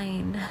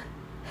align?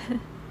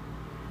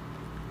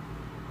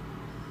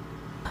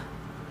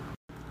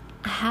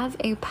 I have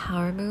a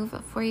power move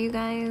for you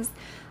guys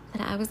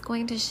that I was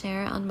going to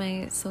share on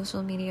my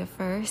social media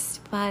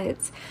first,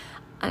 but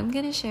I'm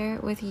going to share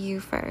it with you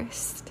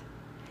first.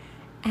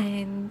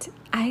 And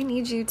I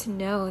need you to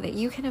know that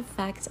you can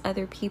affect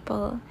other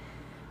people.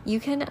 You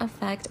can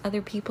affect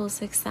other people's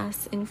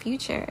success in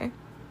future.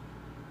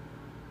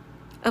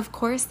 Of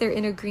course, they're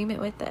in agreement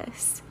with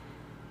this.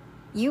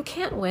 You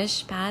can't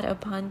wish bad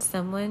upon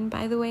someone,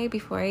 by the way,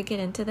 before I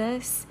get into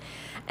this,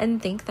 and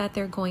think that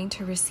they're going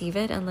to receive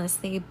it unless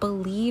they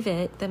believe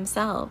it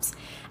themselves.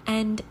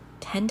 And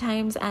 10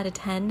 times out of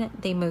 10,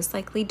 they most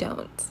likely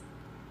don't.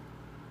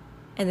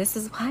 And this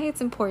is why it's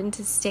important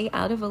to stay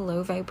out of a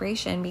low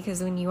vibration,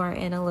 because when you are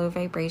in a low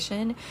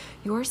vibration,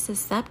 you're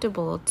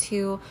susceptible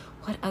to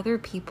what other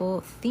people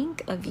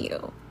think of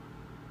you.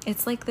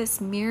 It's like this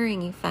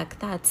mirroring effect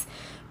that's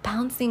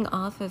bouncing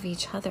off of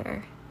each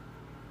other,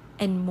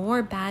 and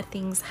more bad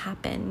things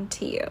happen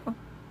to you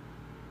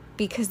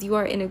because you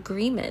are in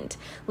agreement.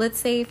 Let's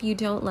say if you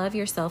don't love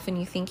yourself and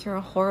you think you're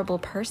a horrible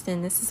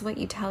person, this is what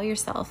you tell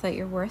yourself, that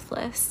you're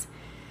worthless.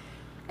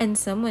 And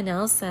someone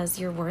else says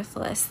you're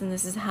worthless, and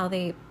this is how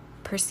they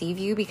perceive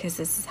you because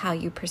this is how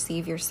you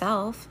perceive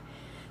yourself.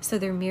 So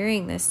they're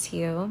mirroring this to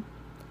you,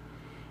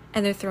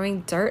 and they're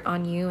throwing dirt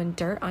on you and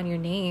dirt on your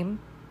name.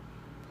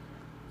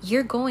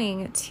 You're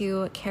going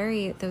to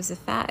carry those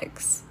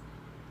effects.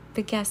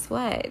 But guess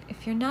what?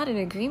 If you're not in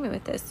agreement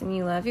with this and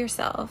you love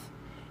yourself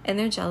and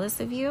they're jealous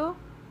of you,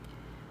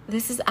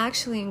 this is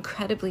actually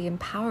incredibly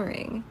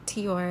empowering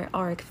to your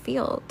auric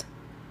field.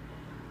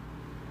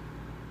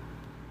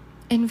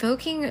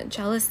 Invoking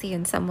jealousy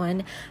in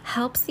someone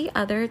helps the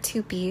other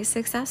to be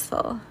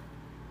successful.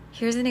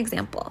 Here's an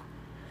example.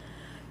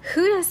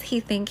 Who does he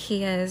think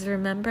he is?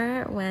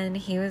 Remember when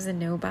he was a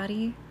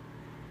nobody?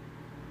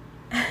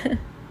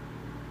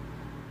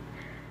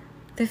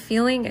 The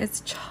feeling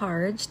is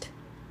charged.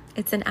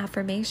 It's an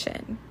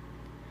affirmation.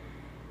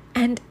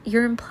 And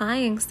you're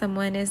implying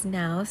someone is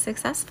now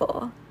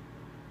successful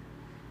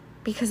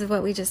because of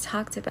what we just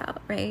talked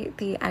about, right?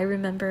 The I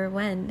remember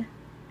when.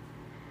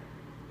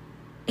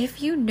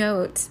 If you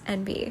note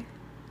envy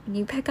and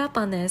you pick up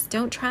on this,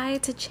 don't try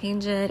to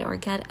change it or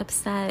get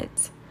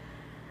upset.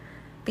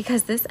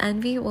 because this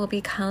envy will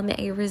become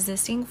a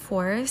resisting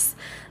force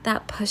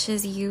that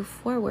pushes you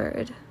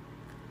forward.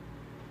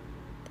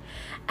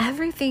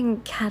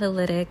 Everything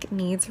catalytic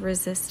needs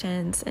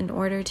resistance in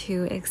order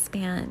to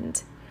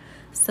expand.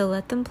 So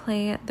let them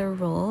play their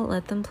role,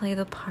 let them play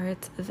the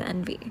part of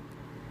envy.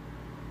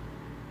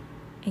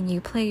 And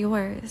you play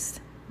yours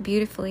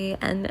beautifully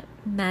and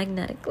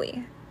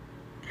magnetically.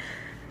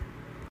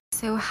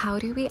 So how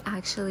do we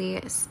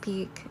actually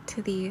speak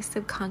to the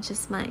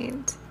subconscious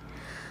mind?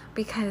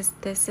 Because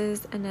this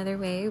is another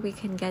way we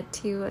can get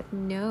to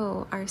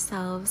know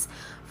ourselves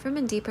from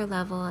a deeper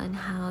level and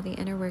how the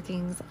inner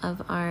workings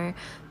of our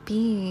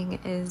being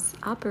is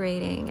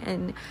operating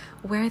and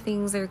where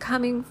things are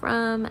coming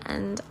from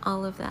and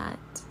all of that.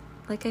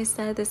 Like I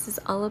said, this is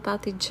all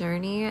about the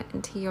journey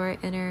into your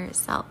inner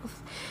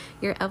self.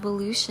 Your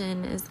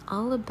evolution is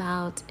all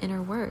about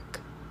inner work.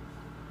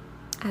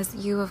 As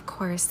you, of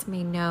course,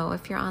 may know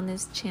if you're on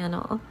this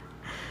channel.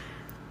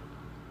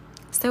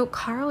 So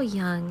Carl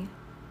Jung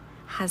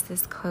has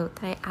this quote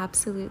that I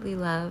absolutely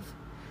love.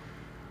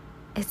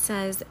 It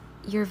says,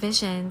 "Your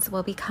visions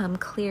will become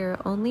clear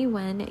only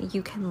when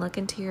you can look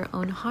into your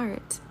own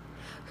heart.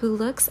 Who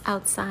looks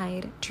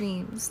outside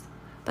dreams,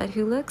 but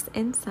who looks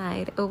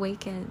inside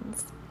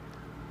awakens."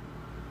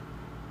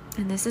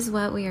 And this is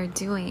what we are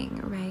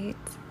doing, right?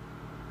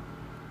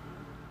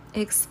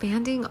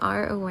 Expanding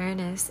our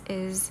awareness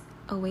is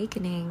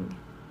awakening.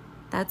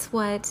 That's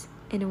what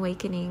an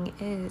awakening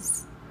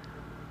is.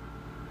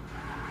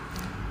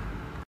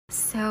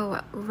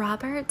 So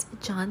Robert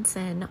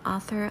Johnson,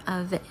 author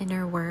of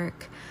Inner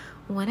Work,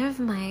 one of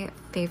my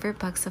favorite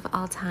books of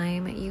all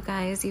time. You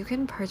guys, you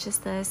can purchase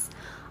this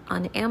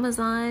on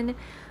Amazon.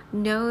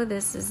 No,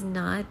 this is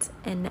not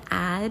an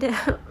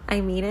ad.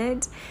 I mean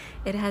it.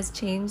 It has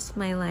changed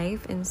my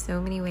life in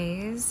so many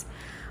ways.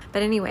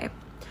 But anyway,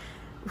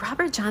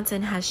 Robert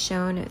Johnson has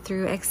shown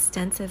through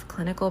extensive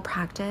clinical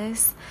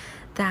practice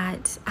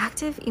that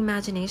active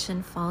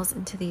imagination falls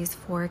into these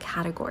 4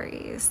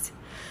 categories.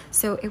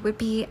 So it would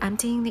be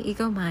emptying the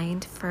ego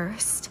mind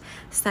first,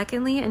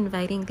 secondly,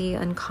 inviting the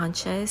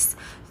unconscious,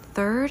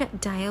 third,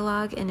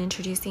 dialogue and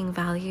introducing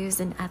values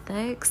and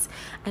ethics,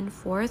 and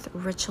fourth,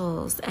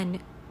 rituals. And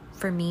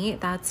for me,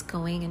 that's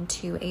going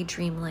into a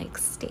dreamlike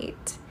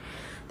state.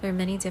 There are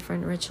many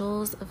different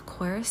rituals, of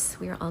course.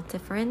 We are all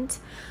different,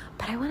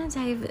 but I want to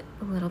dive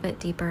a little bit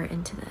deeper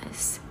into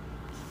this.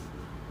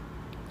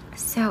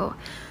 So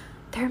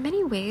there are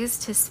many ways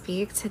to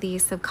speak to the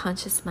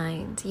subconscious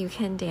mind. You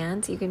can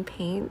dance, you can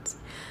paint,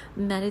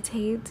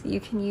 meditate, you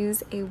can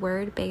use a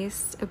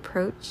word-based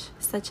approach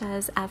such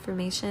as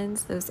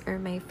affirmations. Those are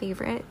my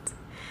favorite.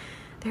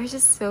 There's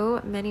just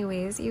so many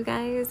ways, you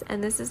guys,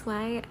 and this is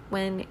why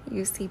when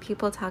you see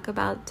people talk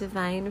about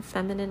divine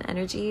feminine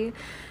energy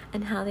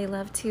and how they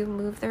love to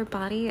move their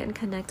body and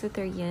connect with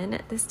their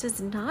yin, this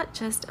does not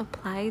just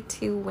apply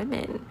to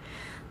women.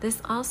 This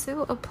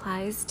also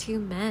applies to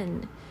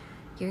men.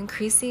 You're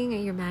increasing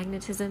your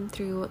magnetism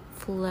through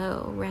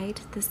flow, right?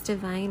 This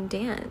divine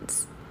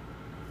dance.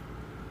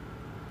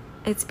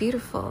 It's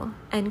beautiful.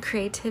 And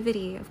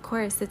creativity, of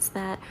course, it's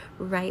that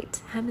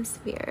right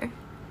hemisphere.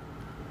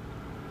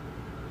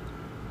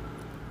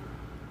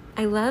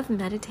 I love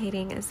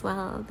meditating as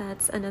well.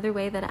 That's another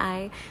way that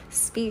I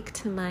speak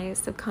to my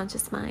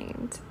subconscious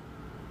mind.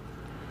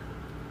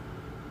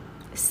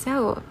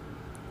 So,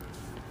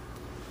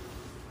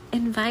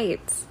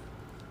 invite.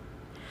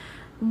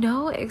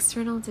 No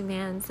external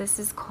demands. This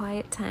is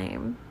quiet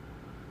time.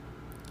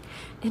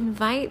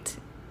 Invite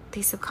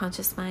the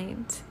subconscious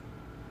mind.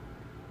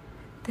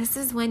 This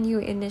is when you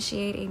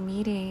initiate a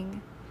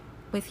meeting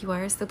with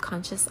your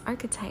subconscious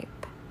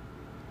archetype.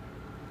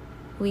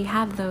 We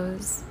have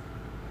those.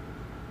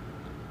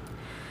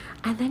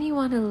 And then you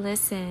want to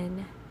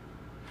listen.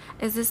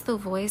 Is this the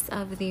voice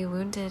of the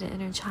wounded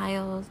inner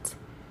child,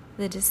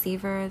 the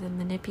deceiver, the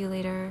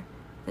manipulator,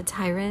 the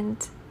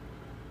tyrant?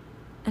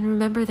 And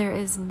remember, there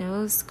is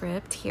no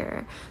script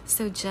here.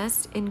 So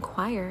just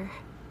inquire,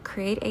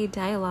 create a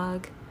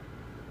dialogue.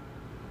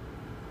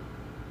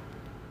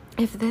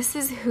 If this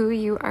is who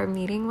you are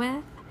meeting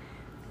with,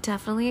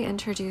 definitely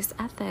introduce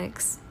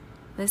ethics.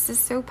 This is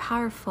so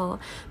powerful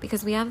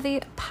because we have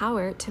the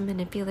power to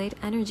manipulate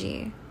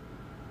energy,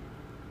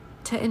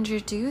 to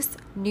introduce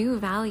new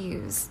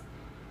values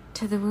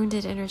to the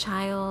wounded inner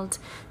child,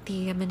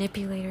 the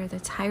manipulator, the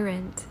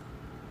tyrant,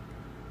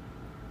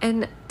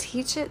 and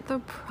teach it the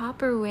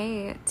proper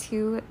way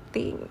to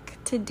think,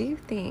 to do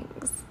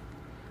things.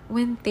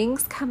 When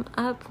things come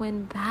up,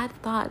 when bad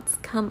thoughts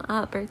come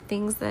up, or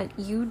things that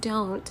you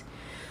don't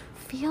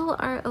feel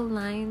are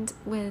aligned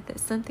with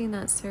something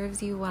that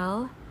serves you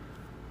well,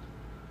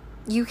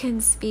 you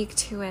can speak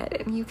to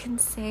it and you can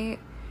say,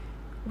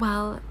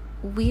 well,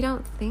 we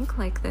don't think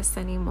like this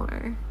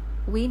anymore.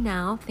 We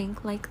now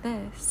think like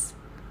this.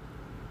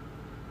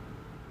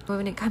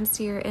 When it comes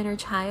to your inner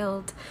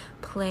child,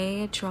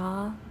 play,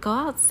 draw, go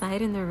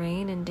outside in the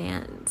rain and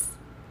dance.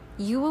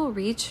 You will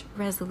reach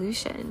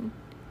resolution.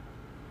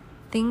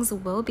 Things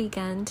will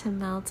begin to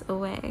melt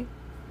away.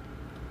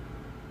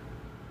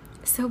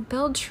 So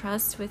build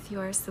trust with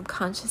your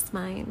subconscious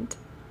mind.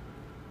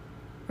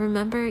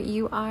 Remember,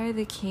 you are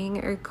the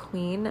king or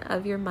queen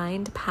of your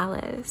mind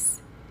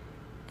palace.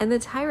 And the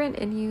tyrant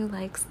in you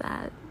likes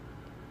that.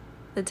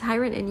 The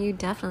tyrant in you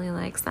definitely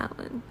likes that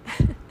one.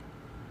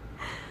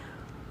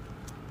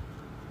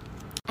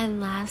 And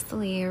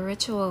lastly,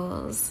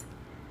 rituals.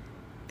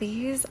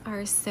 These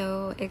are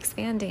so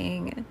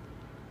expanding.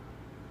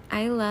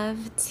 I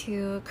love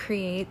to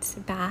create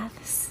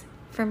baths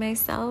for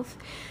myself,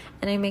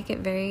 and I make it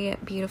very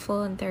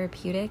beautiful and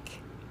therapeutic.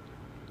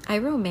 I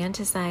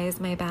romanticize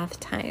my bath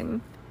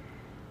time.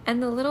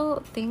 And the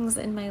little things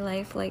in my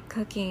life like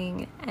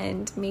cooking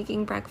and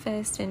making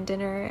breakfast and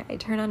dinner, I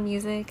turn on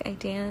music, I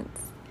dance,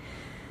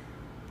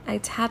 I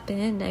tap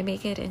in, I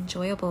make it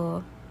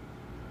enjoyable.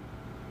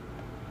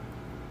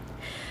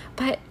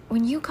 But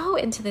when you go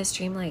into this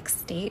dreamlike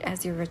state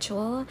as your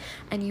ritual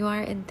and you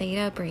are in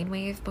theta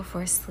brainwave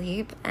before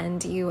sleep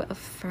and you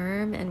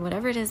affirm and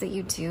whatever it is that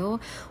you do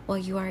while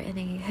you are in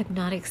a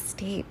hypnotic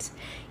state,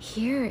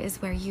 here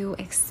is where you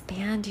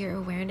expand your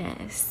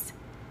awareness.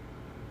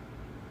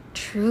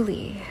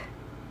 Truly.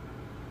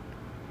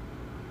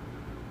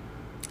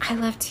 I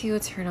love to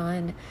turn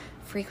on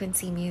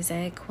frequency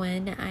music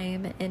when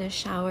I'm in a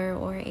shower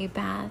or a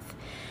bath,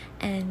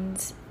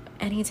 and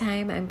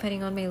anytime I'm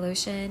putting on my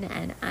lotion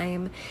and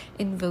I'm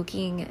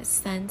invoking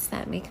scents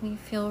that make me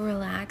feel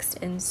relaxed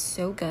and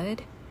so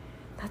good,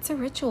 that's a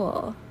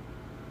ritual.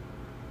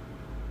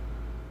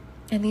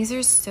 And these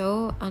are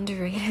so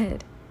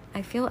underrated.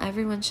 I feel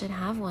everyone should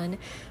have one,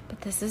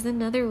 but this is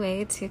another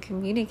way to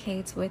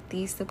communicate with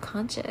the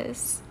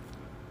subconscious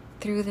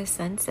through the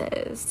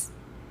senses,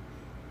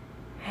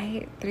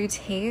 right? Through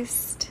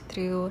taste,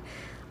 through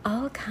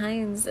all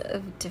kinds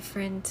of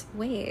different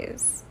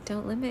ways.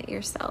 Don't limit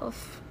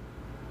yourself.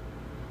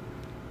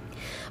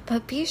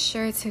 But be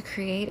sure to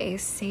create a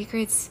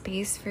sacred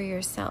space for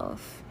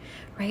yourself,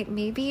 right?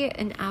 Maybe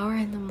an hour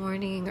in the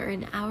morning or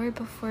an hour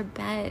before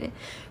bed.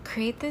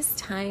 Create this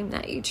time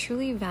that you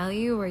truly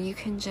value where you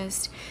can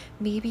just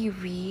maybe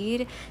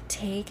read,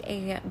 take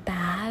a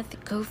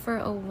bath, go for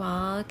a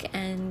walk,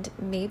 and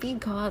maybe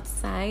go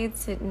outside,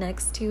 sit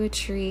next to a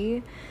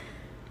tree,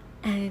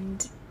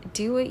 and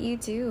do what you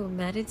do.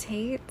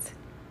 Meditate.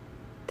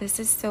 This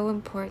is so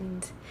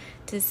important,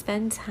 to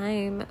spend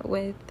time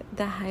with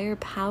the higher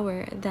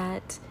power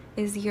that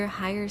is your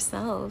higher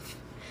self.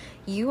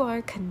 You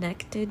are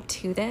connected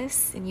to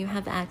this and you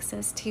have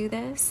access to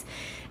this.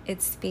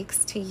 It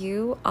speaks to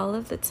you all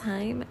of the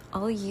time.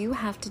 All you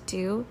have to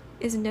do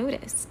is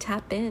notice,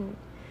 tap in,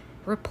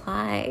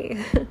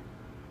 reply.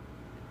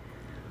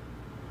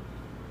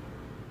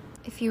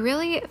 If you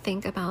really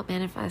think about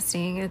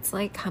manifesting, it's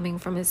like coming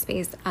from a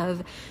space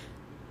of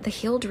the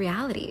healed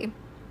reality.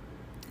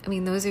 I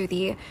mean, those are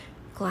the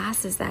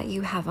glasses that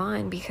you have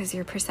on because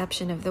your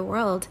perception of the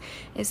world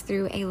is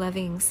through a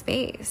loving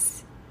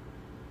space.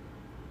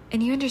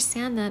 And you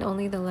understand that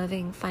only the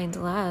loving find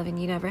love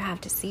and you never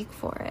have to seek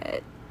for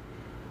it.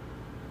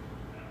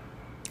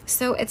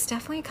 So it's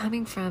definitely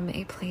coming from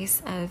a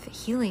place of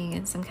healing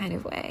in some kind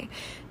of way.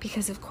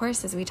 Because of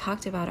course, as we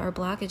talked about, our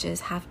blockages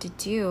have to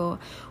do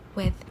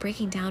with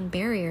breaking down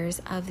barriers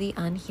of the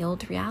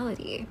unhealed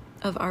reality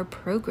of our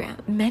program.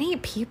 Many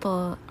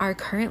people are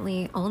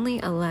currently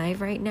only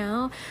alive right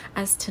now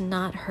as to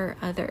not hurt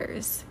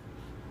others.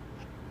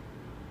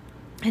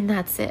 And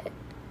that's it.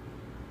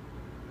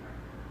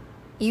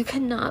 You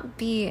cannot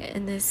be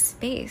in this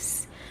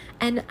space.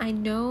 And I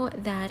know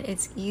that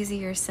it's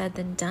easier said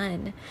than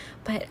done,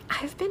 but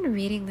I've been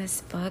reading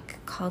this book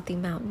called The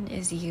Mountain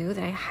Is You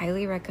that I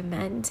highly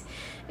recommend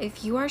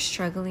if you are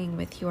struggling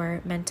with your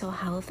mental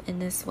health in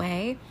this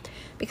way,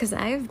 because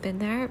I've been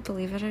there,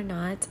 believe it or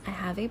not. I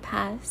have a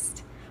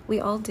past. We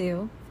all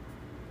do.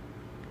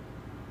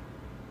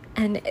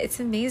 And it's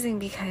amazing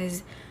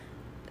because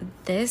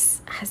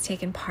this has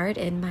taken part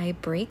in my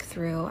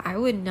breakthrough. I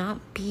would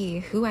not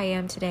be who I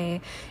am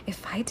today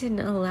if I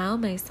didn't allow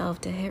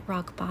myself to hit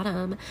rock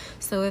bottom.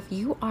 So if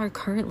you are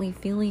currently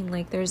feeling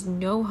like there's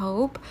no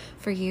hope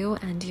for you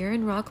and you're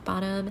in rock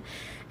bottom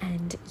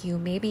and you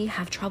maybe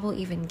have trouble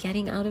even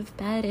getting out of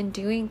bed and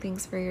doing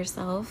things for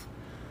yourself,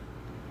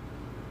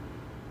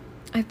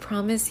 I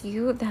promise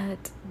you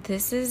that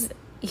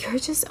you're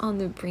just on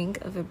the brink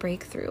of a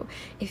breakthrough.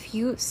 If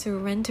you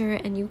surrender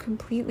and you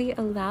completely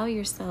allow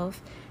yourself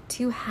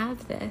to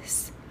have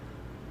this.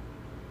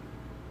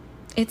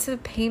 It's a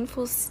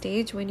painful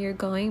stage when you're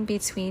going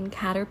between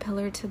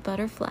caterpillar to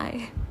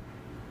butterfly.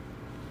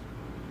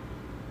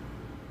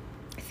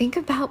 Think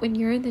about when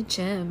you're in the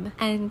gym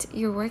and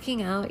you're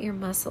working out your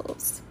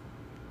muscles.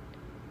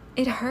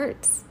 It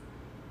hurts.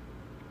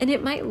 And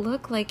it might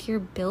look like you're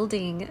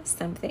building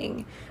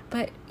something,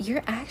 but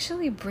you're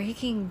actually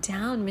breaking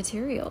down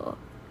material.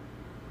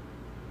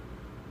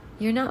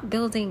 You're not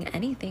building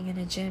anything in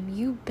a gym.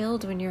 You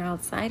build when you're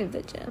outside of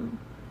the gym.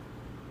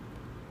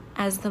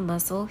 As the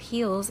muscle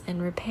heals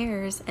and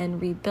repairs and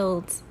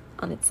rebuilds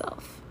on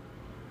itself.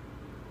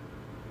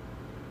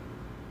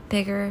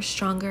 Bigger,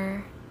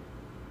 stronger,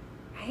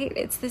 right?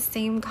 It's the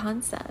same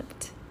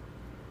concept.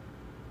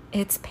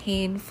 It's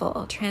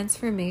painful.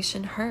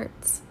 Transformation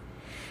hurts.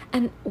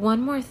 And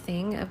one more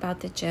thing about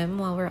the gym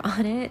while we're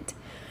on it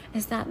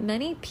is that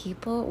many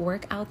people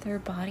work out their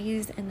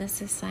bodies in this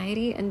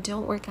society and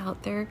don't work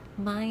out their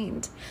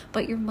mind.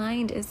 But your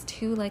mind is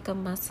too like a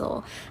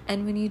muscle.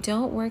 And when you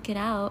don't work it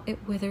out, it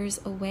withers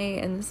away.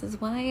 And this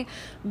is why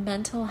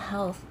mental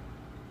health,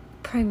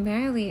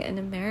 primarily in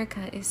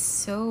America, is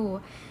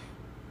so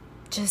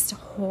just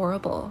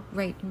horrible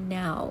right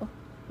now,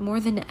 more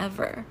than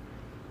ever.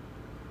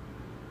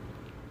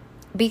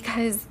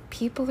 Because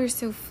people are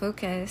so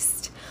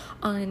focused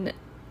on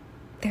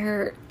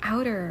their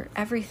outer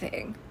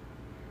everything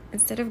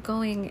instead of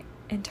going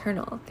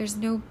internal. There's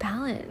no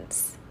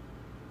balance.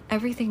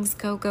 Everything's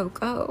go, go,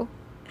 go.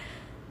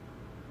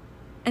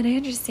 And I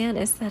understand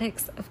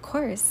aesthetics, of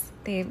course,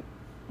 they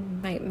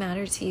might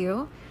matter to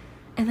you,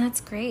 and that's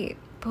great.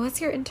 But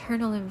what's your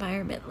internal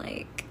environment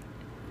like?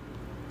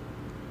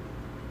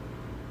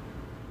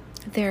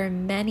 There are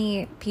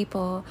many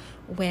people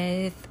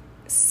with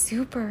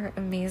super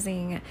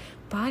amazing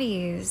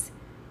bodies,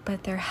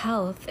 but their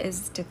health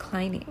is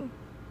declining.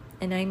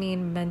 And I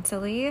mean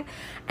mentally,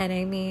 and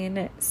I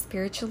mean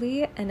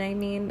spiritually, and I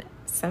mean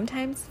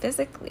sometimes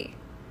physically.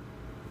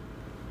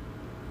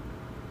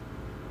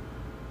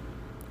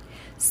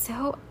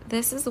 So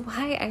this is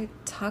why I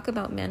talk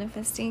about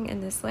manifesting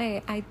in this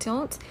way. I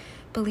don't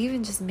believe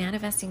in just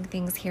manifesting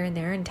things here and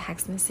there in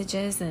text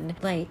messages and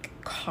like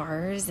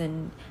cars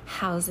and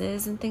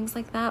houses and things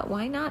like that.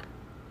 Why not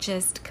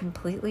just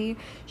completely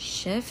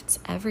shift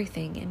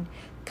everything and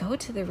go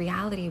to the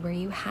reality where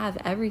you have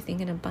everything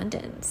in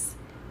abundance?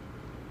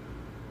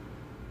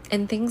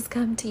 And things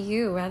come to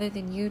you rather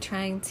than you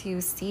trying to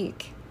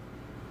seek.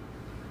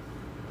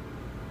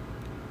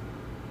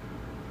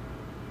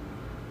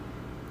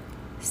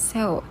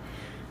 So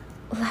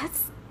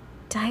let's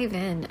dive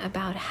in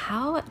about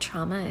how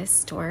trauma is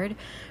stored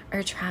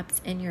or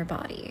trapped in your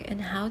body and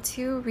how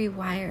to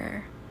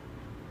rewire.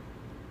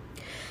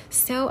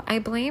 So I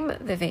blame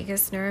the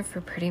vagus nerve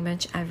for pretty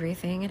much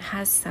everything. It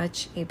has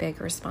such a big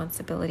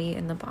responsibility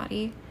in the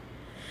body.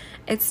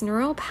 Its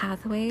neural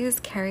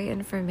pathways carry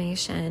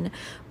information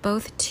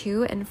both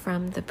to and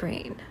from the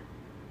brain.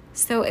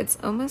 So it's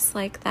almost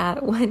like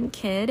that one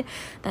kid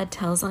that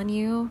tells on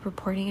you,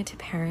 reporting it to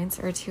parents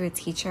or to a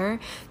teacher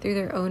through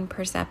their own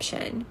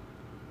perception.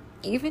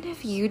 Even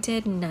if you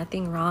did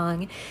nothing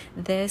wrong,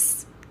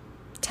 this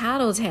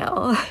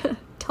tattletale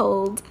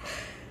told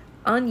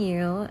on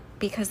you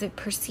because it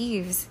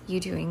perceives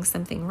you doing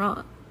something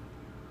wrong.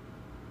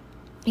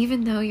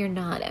 Even though you're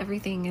not,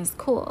 everything is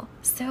cool.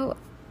 So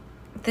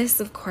this,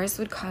 of course,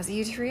 would cause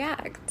you to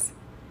react.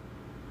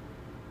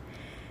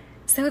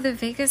 So the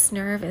vagus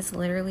nerve is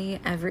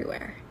literally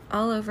everywhere,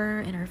 all over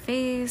in our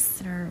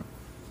face, in our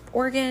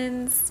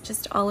organs,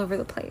 just all over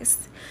the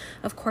place.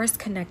 Of course,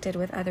 connected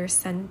with other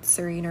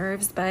sensory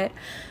nerves, but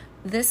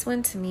this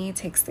one to me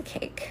takes the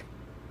cake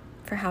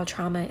for how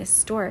trauma is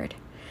stored.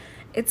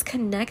 It's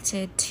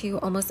connected to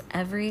almost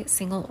every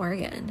single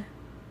organ.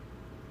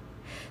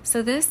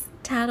 So this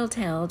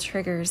tattletale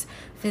triggers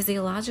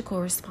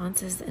physiological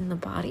responses in the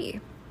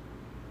body,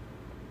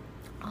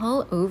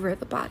 all over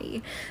the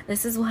body.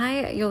 This is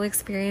why you'll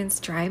experience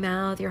dry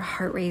mouth, your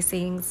heart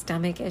racing,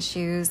 stomach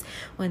issues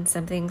when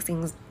something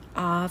seems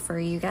off or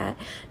you get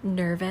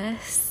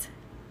nervous.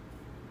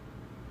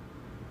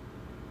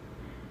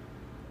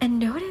 And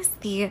notice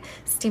the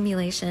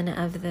stimulation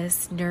of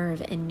this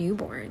nerve in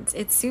newborns.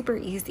 It's super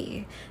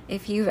easy.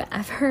 If you've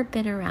ever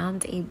been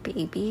around a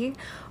baby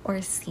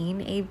or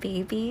seen a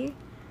baby,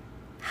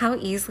 how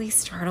easily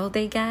startled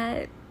they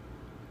get,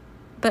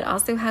 but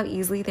also how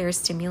easily they're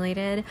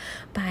stimulated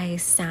by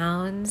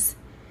sounds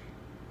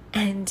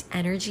and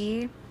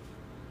energy,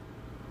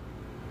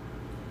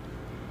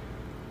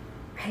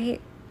 right?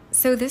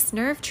 So this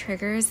nerve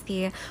triggers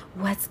the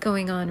what's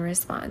going on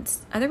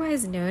response,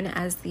 otherwise known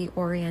as the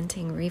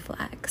orienting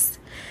reflex.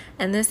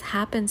 And this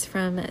happens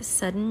from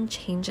sudden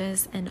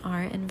changes in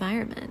our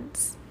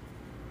environments.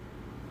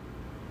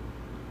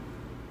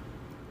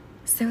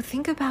 So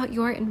think about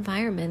your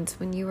environment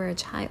when you were a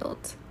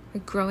child, or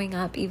growing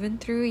up, even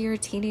through your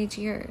teenage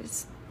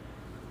years.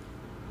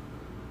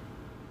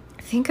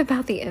 Think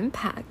about the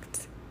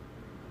impact,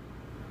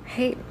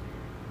 right?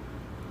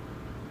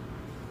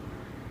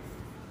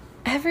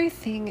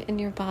 Everything in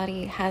your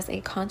body has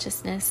a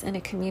consciousness and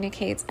it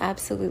communicates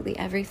absolutely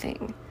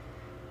everything.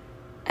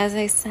 As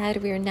I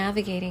said, we are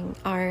navigating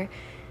our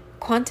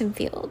quantum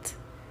field,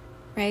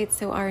 right?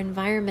 So our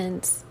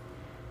environments,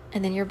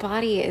 and then your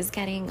body is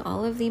getting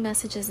all of the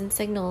messages and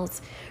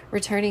signals,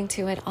 returning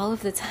to it all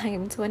of the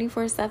time,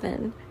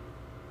 24/7.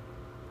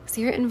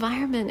 So your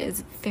environment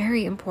is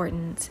very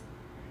important.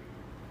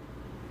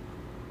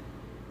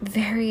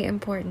 Very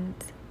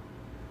important.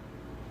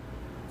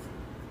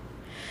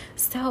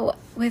 So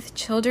with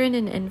children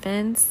and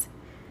infants,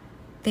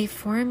 they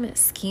form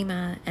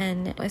schema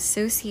and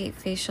associate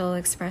facial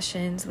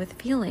expressions with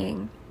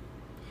feeling.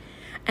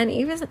 And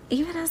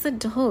even as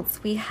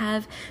adults, we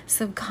have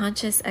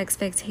subconscious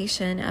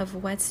expectation of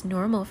what's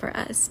normal for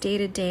us day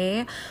to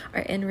day or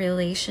in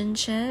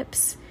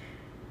relationships,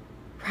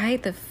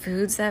 right? The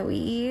foods that we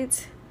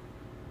eat,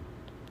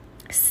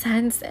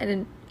 scents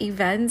and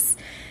events,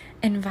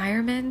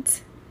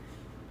 environment.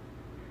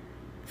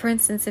 For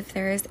instance, if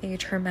there is a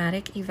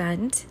traumatic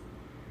event,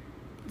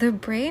 the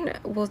brain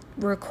will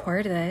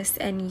record this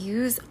and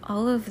use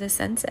all of the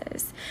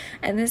senses.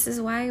 And this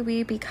is why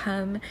we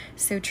become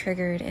so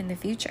triggered in the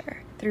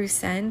future through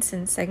scents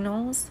and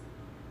signals.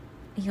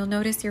 You'll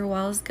notice your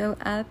walls go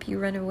up, you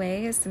run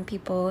away. Some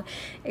people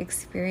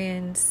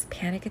experience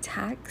panic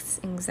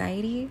attacks,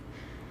 anxiety.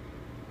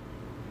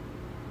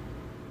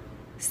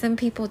 Some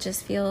people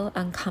just feel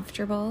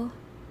uncomfortable.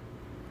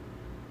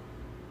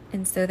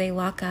 And so they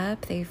lock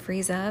up, they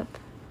freeze up.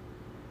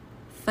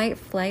 Fight,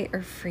 flight,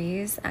 or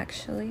freeze,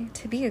 actually,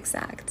 to be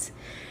exact.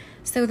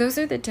 So those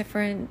are the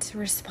different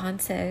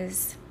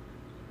responses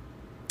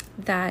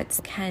that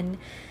can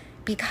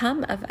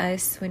become of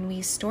us when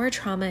we store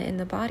trauma in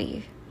the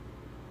body.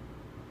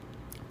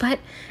 But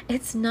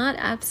it's not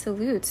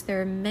absolute.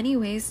 There are many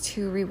ways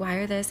to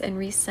rewire this and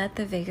reset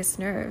the vagus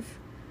nerve.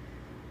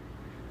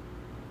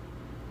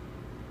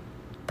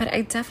 But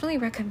I definitely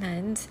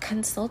recommend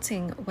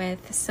consulting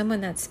with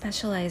someone that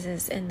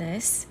specializes in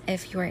this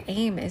if your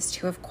aim is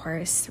to, of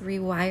course,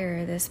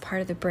 rewire this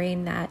part of the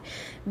brain that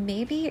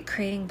may be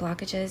creating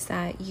blockages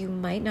that you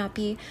might not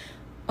be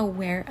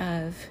aware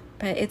of.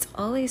 But it's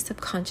all a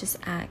subconscious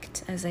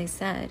act, as I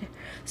said.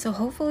 So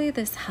hopefully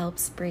this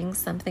helps bring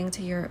something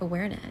to your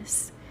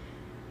awareness.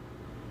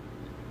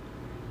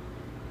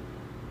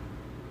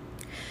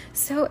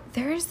 So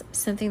there's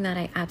something that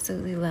I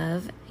absolutely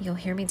love. You'll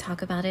hear me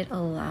talk about it a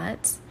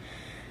lot.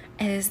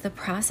 Is the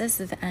process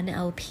of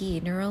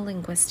NLP,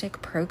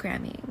 neuro-linguistic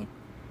programming.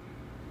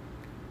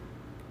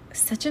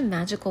 Such a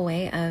magical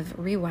way of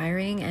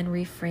rewiring and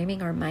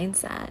reframing our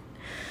mindset.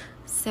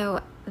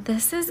 So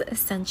this is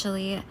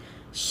essentially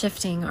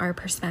shifting our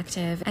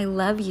perspective. I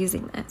love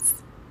using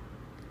this.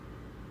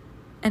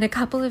 And a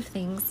couple of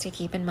things to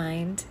keep in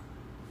mind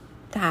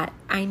that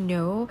I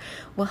know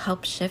will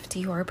help shift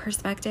your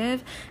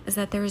perspective is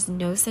that there is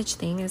no such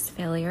thing as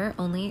failure,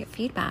 only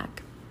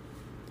feedback.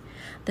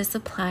 This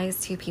applies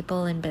to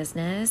people in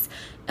business,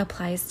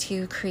 applies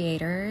to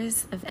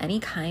creators of any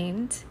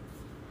kind.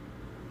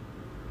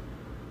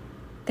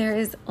 There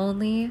is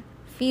only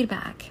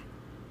feedback.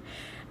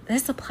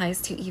 This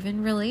applies to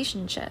even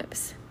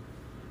relationships.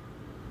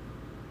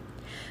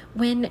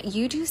 When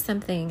you do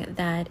something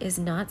that is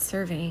not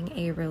serving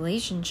a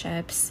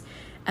relationship's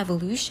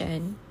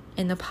evolution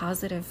in the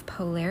positive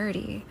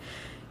polarity,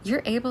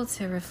 you're able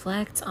to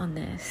reflect on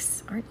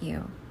this, aren't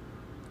you?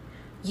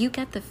 You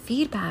get the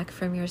feedback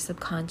from your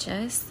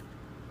subconscious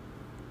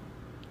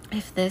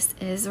if this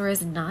is or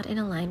is not in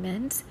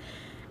alignment,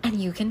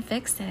 and you can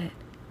fix it.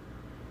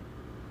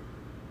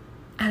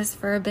 As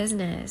for a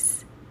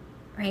business,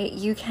 right,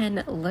 you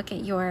can look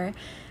at your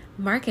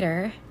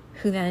marketer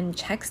who then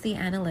checks the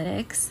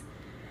analytics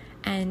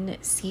and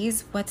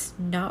sees what's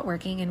not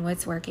working and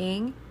what's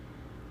working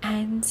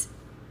and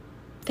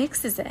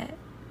fixes it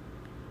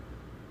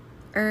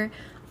or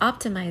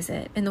optimize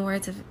it, in the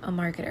words of a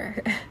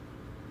marketer.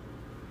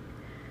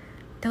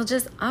 They'll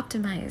just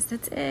optimize.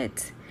 That's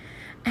it.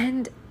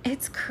 And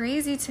it's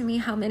crazy to me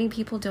how many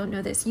people don't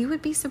know this. You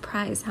would be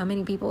surprised how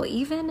many people,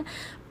 even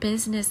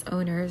business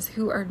owners,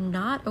 who are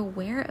not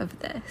aware of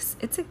this.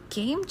 It's a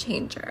game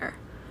changer.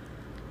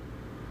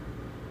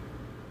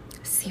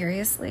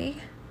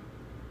 Seriously.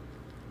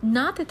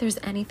 Not that there's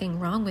anything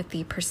wrong with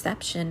the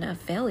perception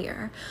of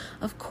failure.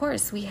 Of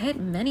course, we hit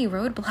many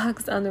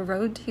roadblocks on the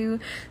road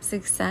to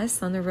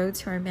success, on the road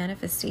to our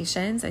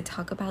manifestations. I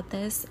talk about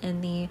this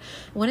in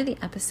one of the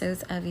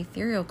episodes of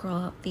Ethereal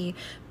Girl, the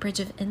Bridge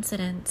of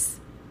Incidents.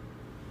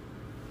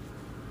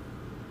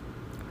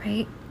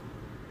 Right?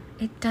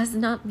 It does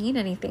not mean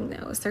anything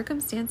though.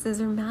 Circumstances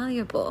are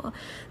malleable.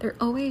 They're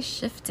always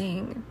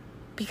shifting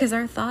because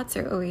our thoughts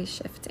are always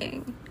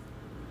shifting.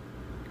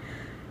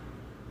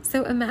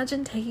 So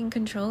imagine taking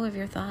control of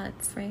your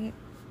thoughts, right?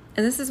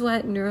 And this is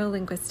what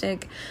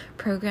neuro-linguistic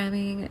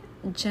programming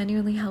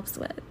genuinely helps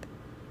with.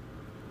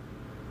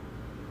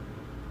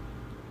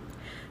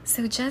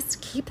 So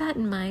just keep that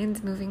in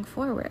mind moving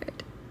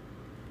forward.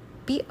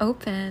 Be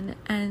open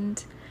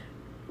and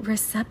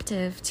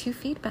receptive to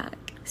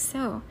feedback.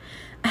 So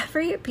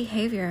every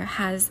behavior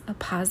has a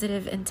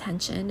positive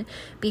intention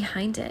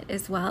behind it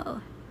as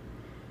well.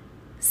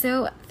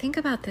 So think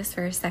about this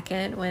for a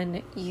second.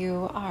 When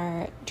you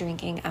are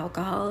drinking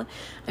alcohol,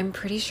 I'm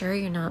pretty sure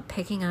you're not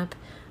picking up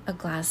a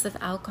glass of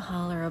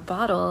alcohol or a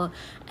bottle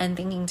and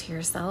thinking to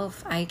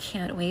yourself, I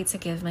can't wait to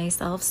give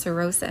myself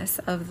cirrhosis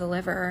of the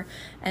liver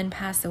and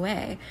pass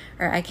away,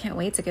 or I can't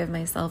wait to give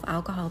myself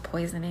alcohol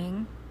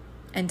poisoning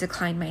and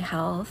decline my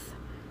health.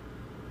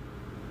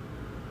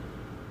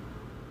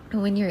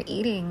 When you're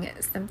eating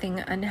something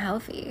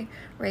unhealthy,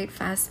 right,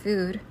 fast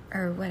food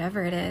or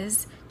whatever it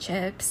is,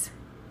 chips,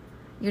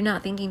 you're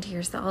not thinking to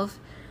yourself,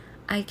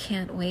 I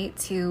can't wait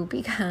to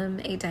become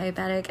a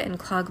diabetic and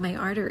clog my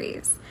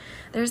arteries.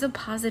 There's a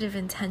positive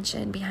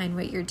intention behind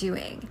what you're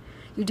doing.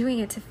 You're doing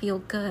it to feel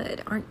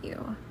good, aren't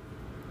you?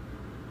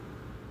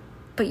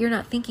 But you're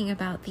not thinking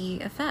about the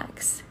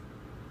effects.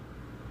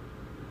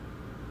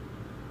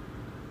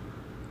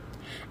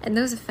 And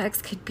those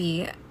effects could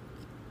be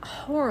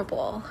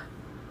horrible.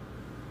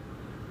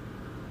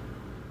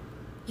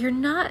 You're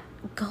not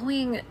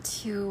going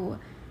to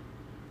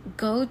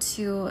go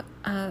to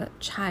a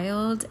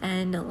child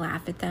and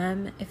laugh at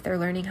them if they're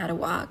learning how to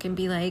walk and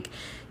be like,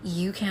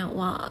 you can't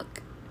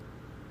walk.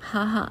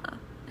 Haha.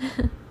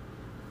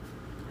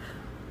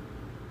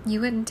 You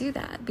wouldn't do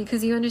that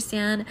because you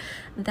understand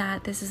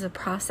that this is a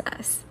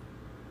process.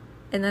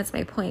 And that's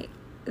my point.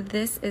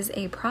 This is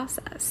a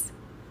process.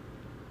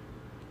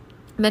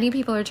 Many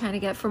people are trying to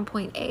get from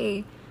point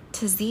A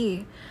to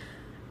Z,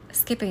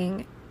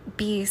 skipping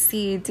B,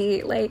 C,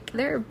 D. Like,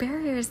 there are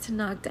barriers to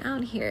knock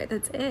down here.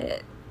 That's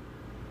it.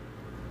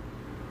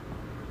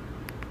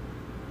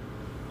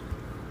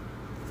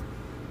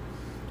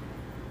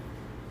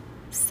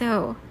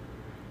 So,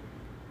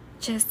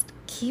 just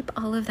keep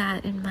all of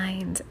that in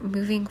mind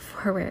moving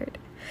forward.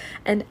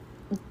 And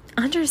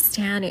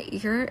understand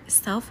your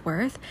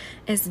self-worth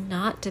is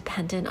not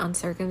dependent on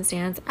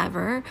circumstance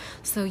ever.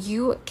 So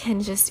you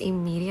can just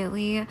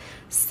immediately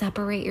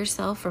separate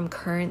yourself from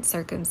current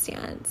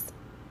circumstance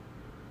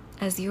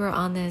as you are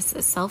on this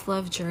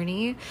self-love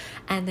journey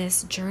and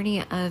this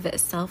journey of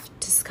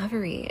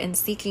self-discovery and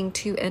seeking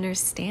to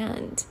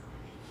understand.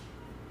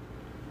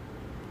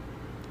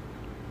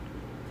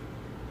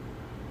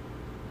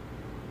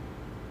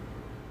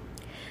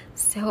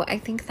 So I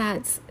think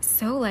that's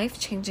so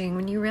life-changing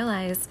when you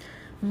realize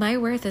my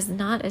worth is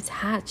not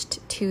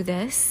attached to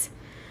this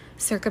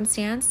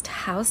circumstance, to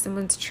how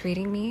someone's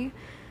treating me,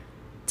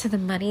 to the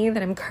money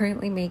that I'm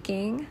currently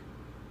making.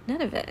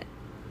 None of it.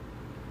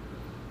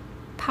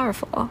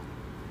 Powerful.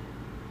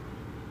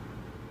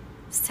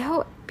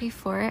 So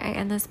before I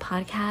end this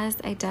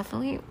podcast, I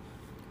definitely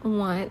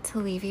want to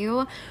leave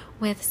you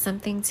with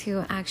something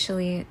to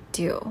actually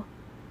do.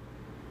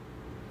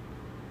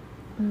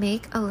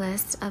 Make a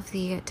list of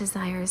the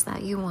desires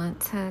that you want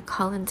to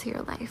call into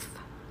your life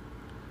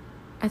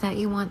or that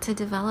you want to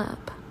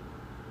develop.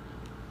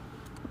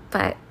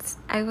 But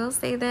I will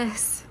say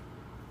this,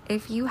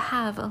 if you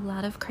have a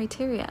lot of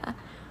criteria,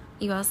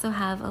 you also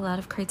have a lot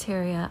of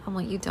criteria on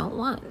what you don't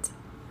want.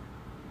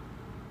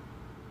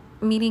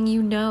 Meaning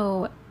you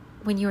know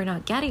when you are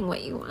not getting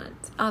what you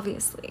want,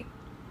 obviously.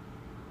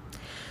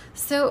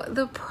 So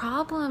the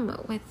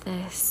problem with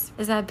this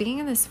is that being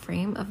in this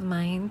frame of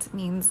mind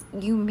means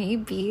you may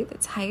be the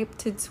type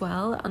to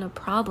dwell on a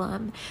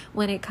problem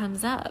when it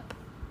comes up,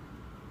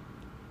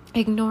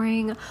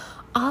 ignoring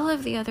all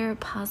of the other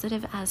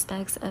positive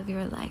aspects of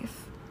your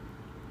life.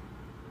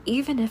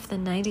 Even if the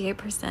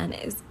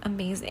 98% is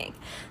amazing,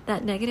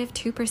 that negative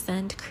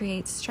 2%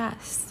 creates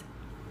stress.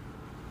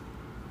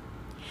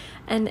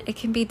 And it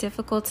can be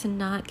difficult to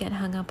not get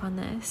hung up on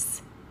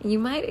this. You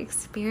might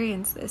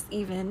experience this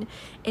even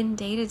in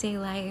day-to-day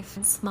life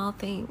and small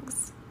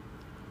things.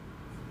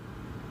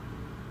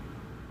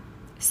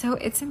 So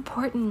it's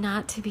important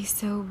not to be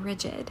so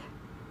rigid.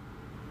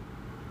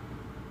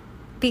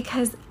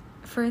 Because,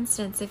 for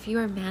instance, if you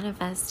are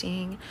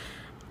manifesting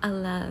a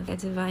love, a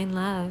divine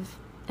love,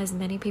 as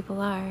many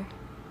people are,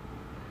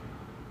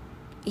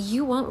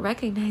 you won't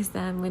recognize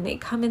them when they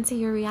come into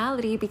your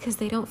reality because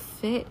they don't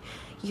fit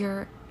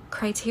your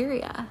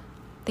criteria.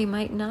 They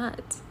might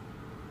not.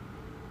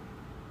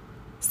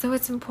 So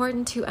it's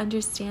important to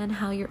understand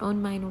how your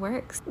own mind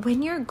works.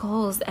 When your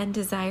goals and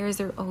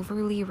desires are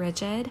overly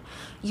rigid,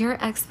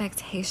 your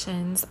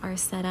expectations are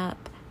set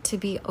up to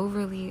be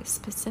overly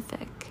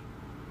specific.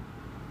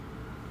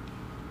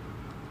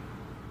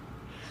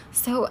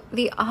 So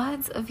the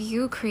odds of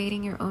you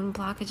creating your own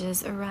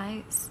blockages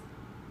arise,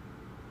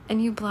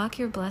 and you block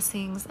your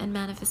blessings and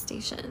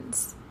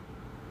manifestations.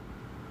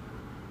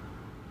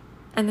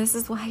 And this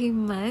is why you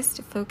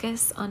must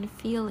focus on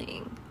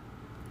feeling.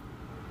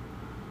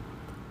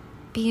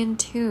 Be in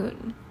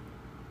tune.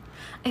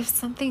 If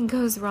something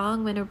goes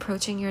wrong when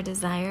approaching your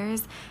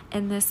desires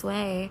in this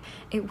way,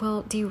 it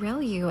will derail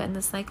you and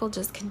the cycle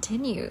just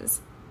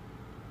continues.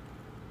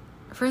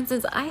 For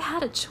instance, I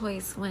had a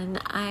choice when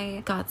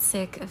I got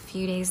sick a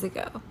few days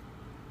ago.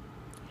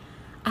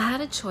 I had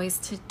a choice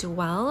to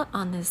dwell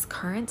on this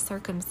current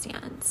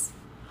circumstance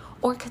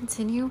or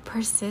continue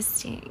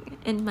persisting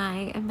in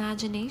my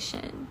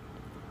imagination.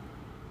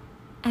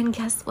 And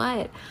guess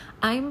what?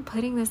 I'm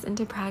putting this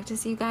into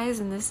practice, you guys,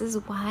 and this is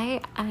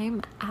why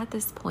I'm at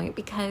this point,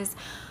 because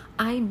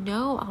I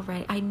know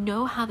already, I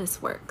know how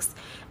this works.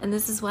 And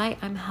this is why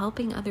I'm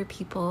helping other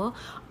people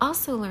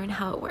also learn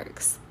how it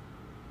works.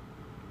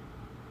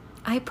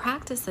 I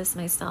practice this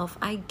myself.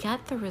 I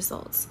get the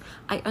results.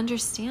 I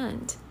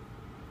understand.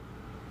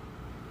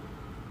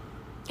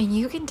 And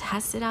you can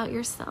test it out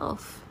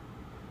yourself.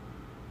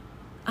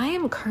 I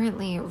am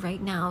currently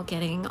right now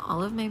getting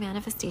all of my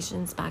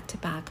manifestations back to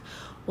back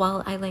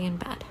while I lay in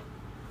bed.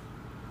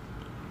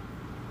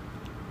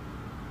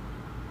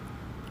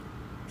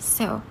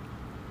 So,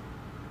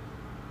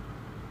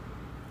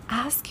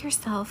 ask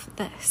yourself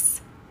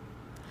this.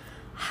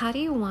 How do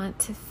you want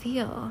to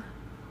feel?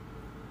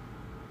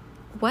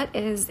 What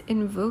is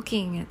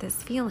invoking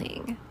this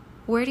feeling?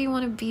 Where do you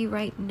want to be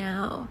right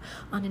now?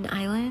 On an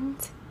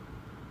island?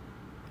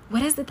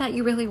 What is it that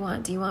you really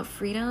want? Do you want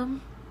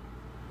freedom?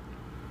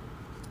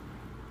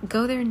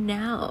 Go there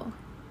now.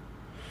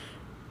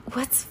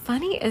 What's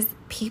funny is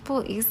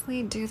people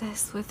easily do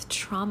this with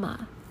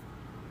trauma.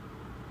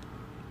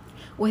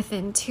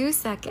 Within 2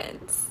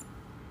 seconds,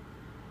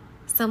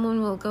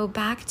 someone will go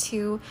back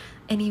to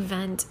an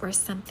event or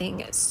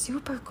something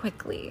super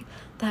quickly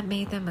that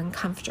made them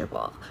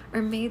uncomfortable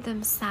or made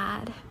them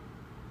sad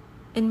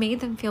and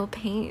made them feel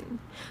pain.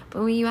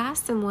 But when you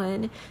ask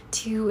someone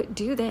to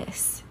do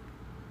this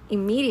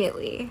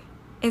immediately,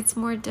 it's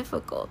more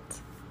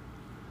difficult.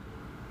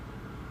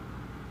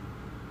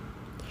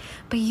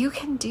 But you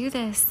can do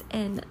this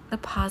in the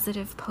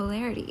positive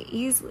polarity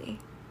easily.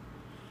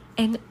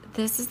 And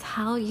this is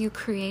how you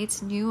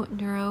create new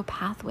neural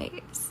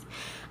pathways.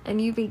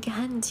 And you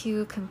begin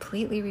to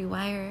completely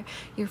rewire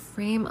your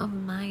frame of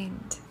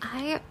mind.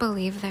 I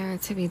believe there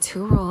to be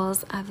 2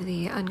 rules of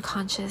the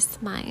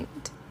unconscious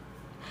mind.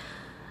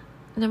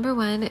 Number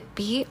 1,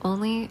 be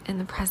only in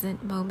the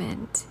present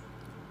moment.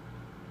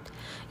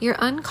 Your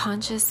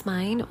unconscious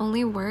mind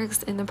only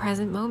works in the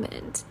present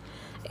moment.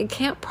 It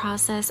can't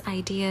process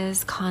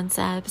ideas,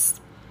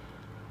 concepts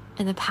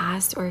in the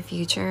past or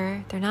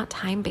future. They're not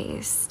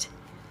time-based.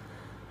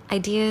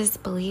 Ideas,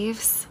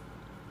 beliefs,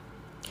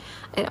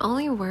 it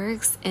only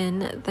works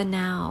in the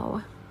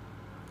now.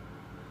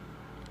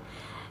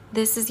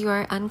 This is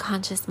your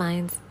unconscious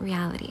mind's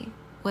reality,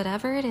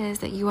 whatever it is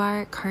that you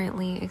are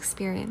currently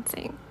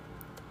experiencing.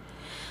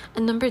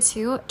 And number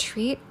 2,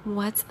 treat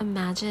what's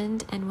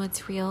imagined and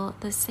what's real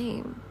the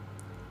same.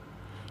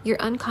 Your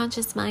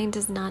unconscious mind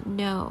does not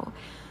know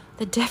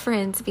the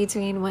difference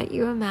between what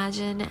you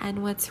imagine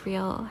and what's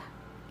real.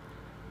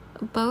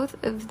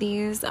 Both of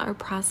these are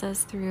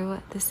processed through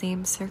the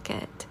same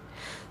circuit.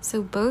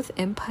 So both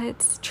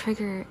inputs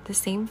trigger the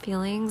same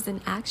feelings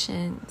and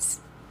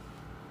actions.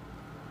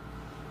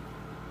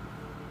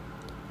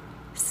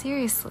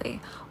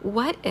 Seriously,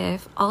 what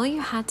if all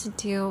you had to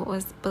do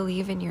was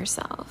believe in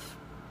yourself?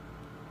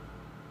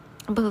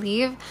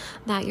 Believe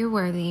that you're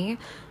worthy,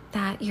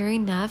 that you're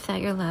enough,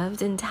 that you're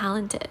loved and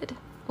talented.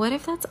 What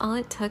if that's all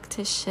it took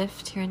to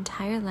shift your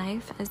entire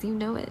life as you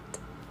know it?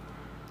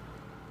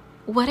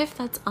 What if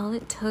that's all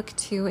it took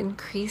to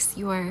increase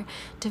your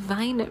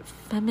divine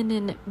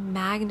feminine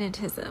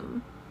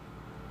magnetism?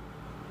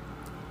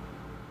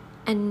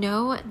 And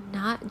no,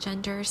 not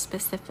gender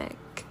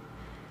specific.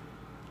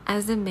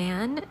 As a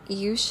man,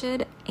 you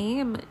should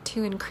aim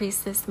to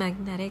increase this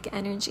magnetic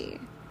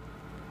energy.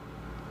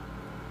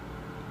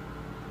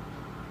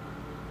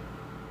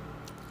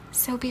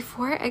 So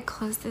before I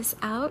close this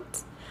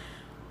out,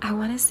 I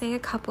want to say a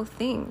couple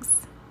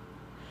things.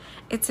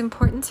 It's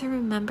important to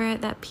remember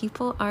that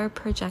people are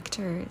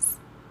projectors.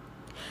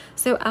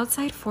 So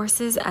outside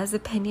forces as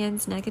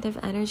opinions, negative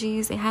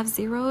energies, they have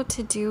zero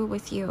to do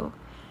with you.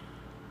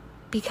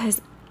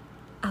 Because,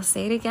 I'll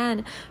say it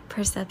again,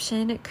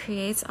 perception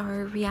creates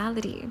our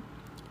reality.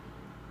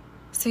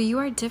 So you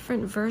are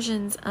different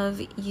versions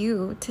of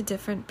you to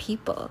different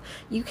people.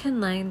 You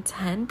can line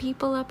 10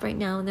 people up right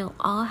now and they'll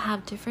all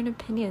have different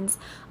opinions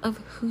of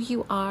who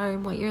you are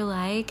and what you're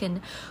like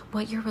and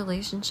what your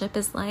relationship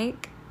is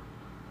like.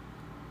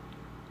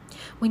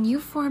 When you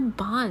form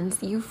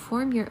bonds, you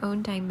form your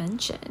own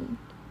dimension.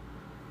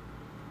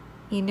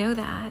 You know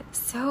that.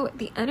 So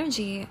the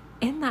energy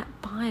in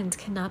that bond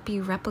cannot be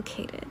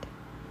replicated.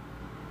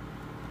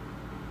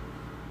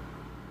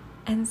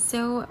 And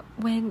so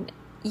when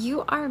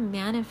you are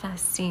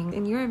manifesting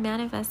and you're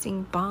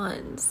manifesting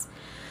bonds,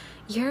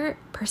 your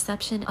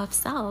perception of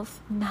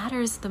self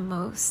matters the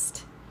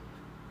most,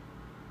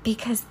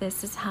 because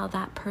this is how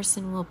that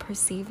person will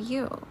perceive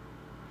you.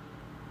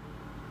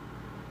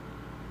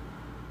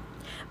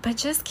 But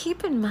just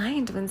keep in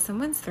mind when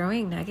someone's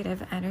throwing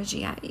negative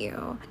energy at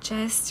you,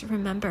 just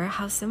remember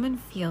how someone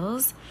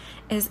feels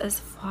is as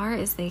far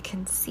as they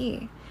can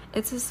see.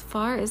 It's as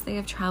far as they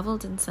have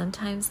traveled, and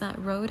sometimes that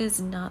road is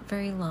not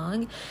very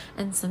long,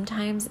 and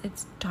sometimes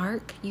it's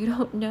dark. You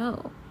don't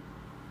know.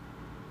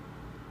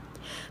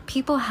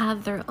 People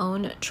have their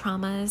own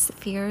traumas,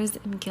 fears,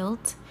 and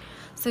guilt,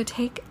 so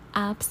take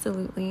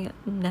absolutely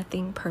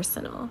nothing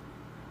personal.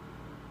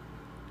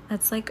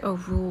 That's like a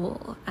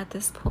rule at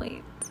this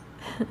point.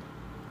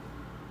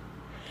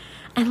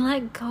 And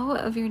let go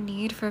of your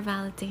need for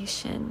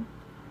validation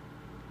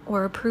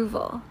or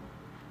approval.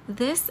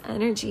 This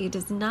energy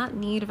does not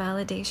need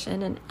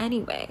validation in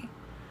any way,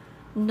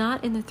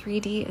 not in the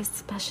 3D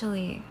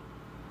especially.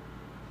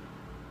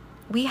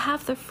 We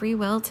have the free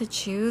will to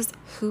choose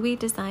who we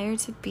desire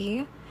to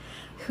be,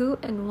 who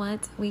and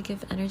what we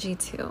give energy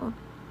to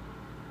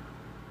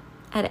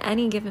at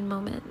any given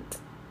moment.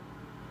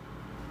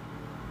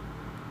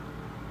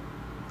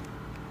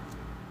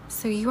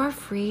 So you are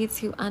free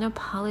to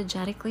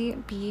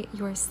unapologetically be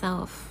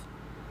yourself.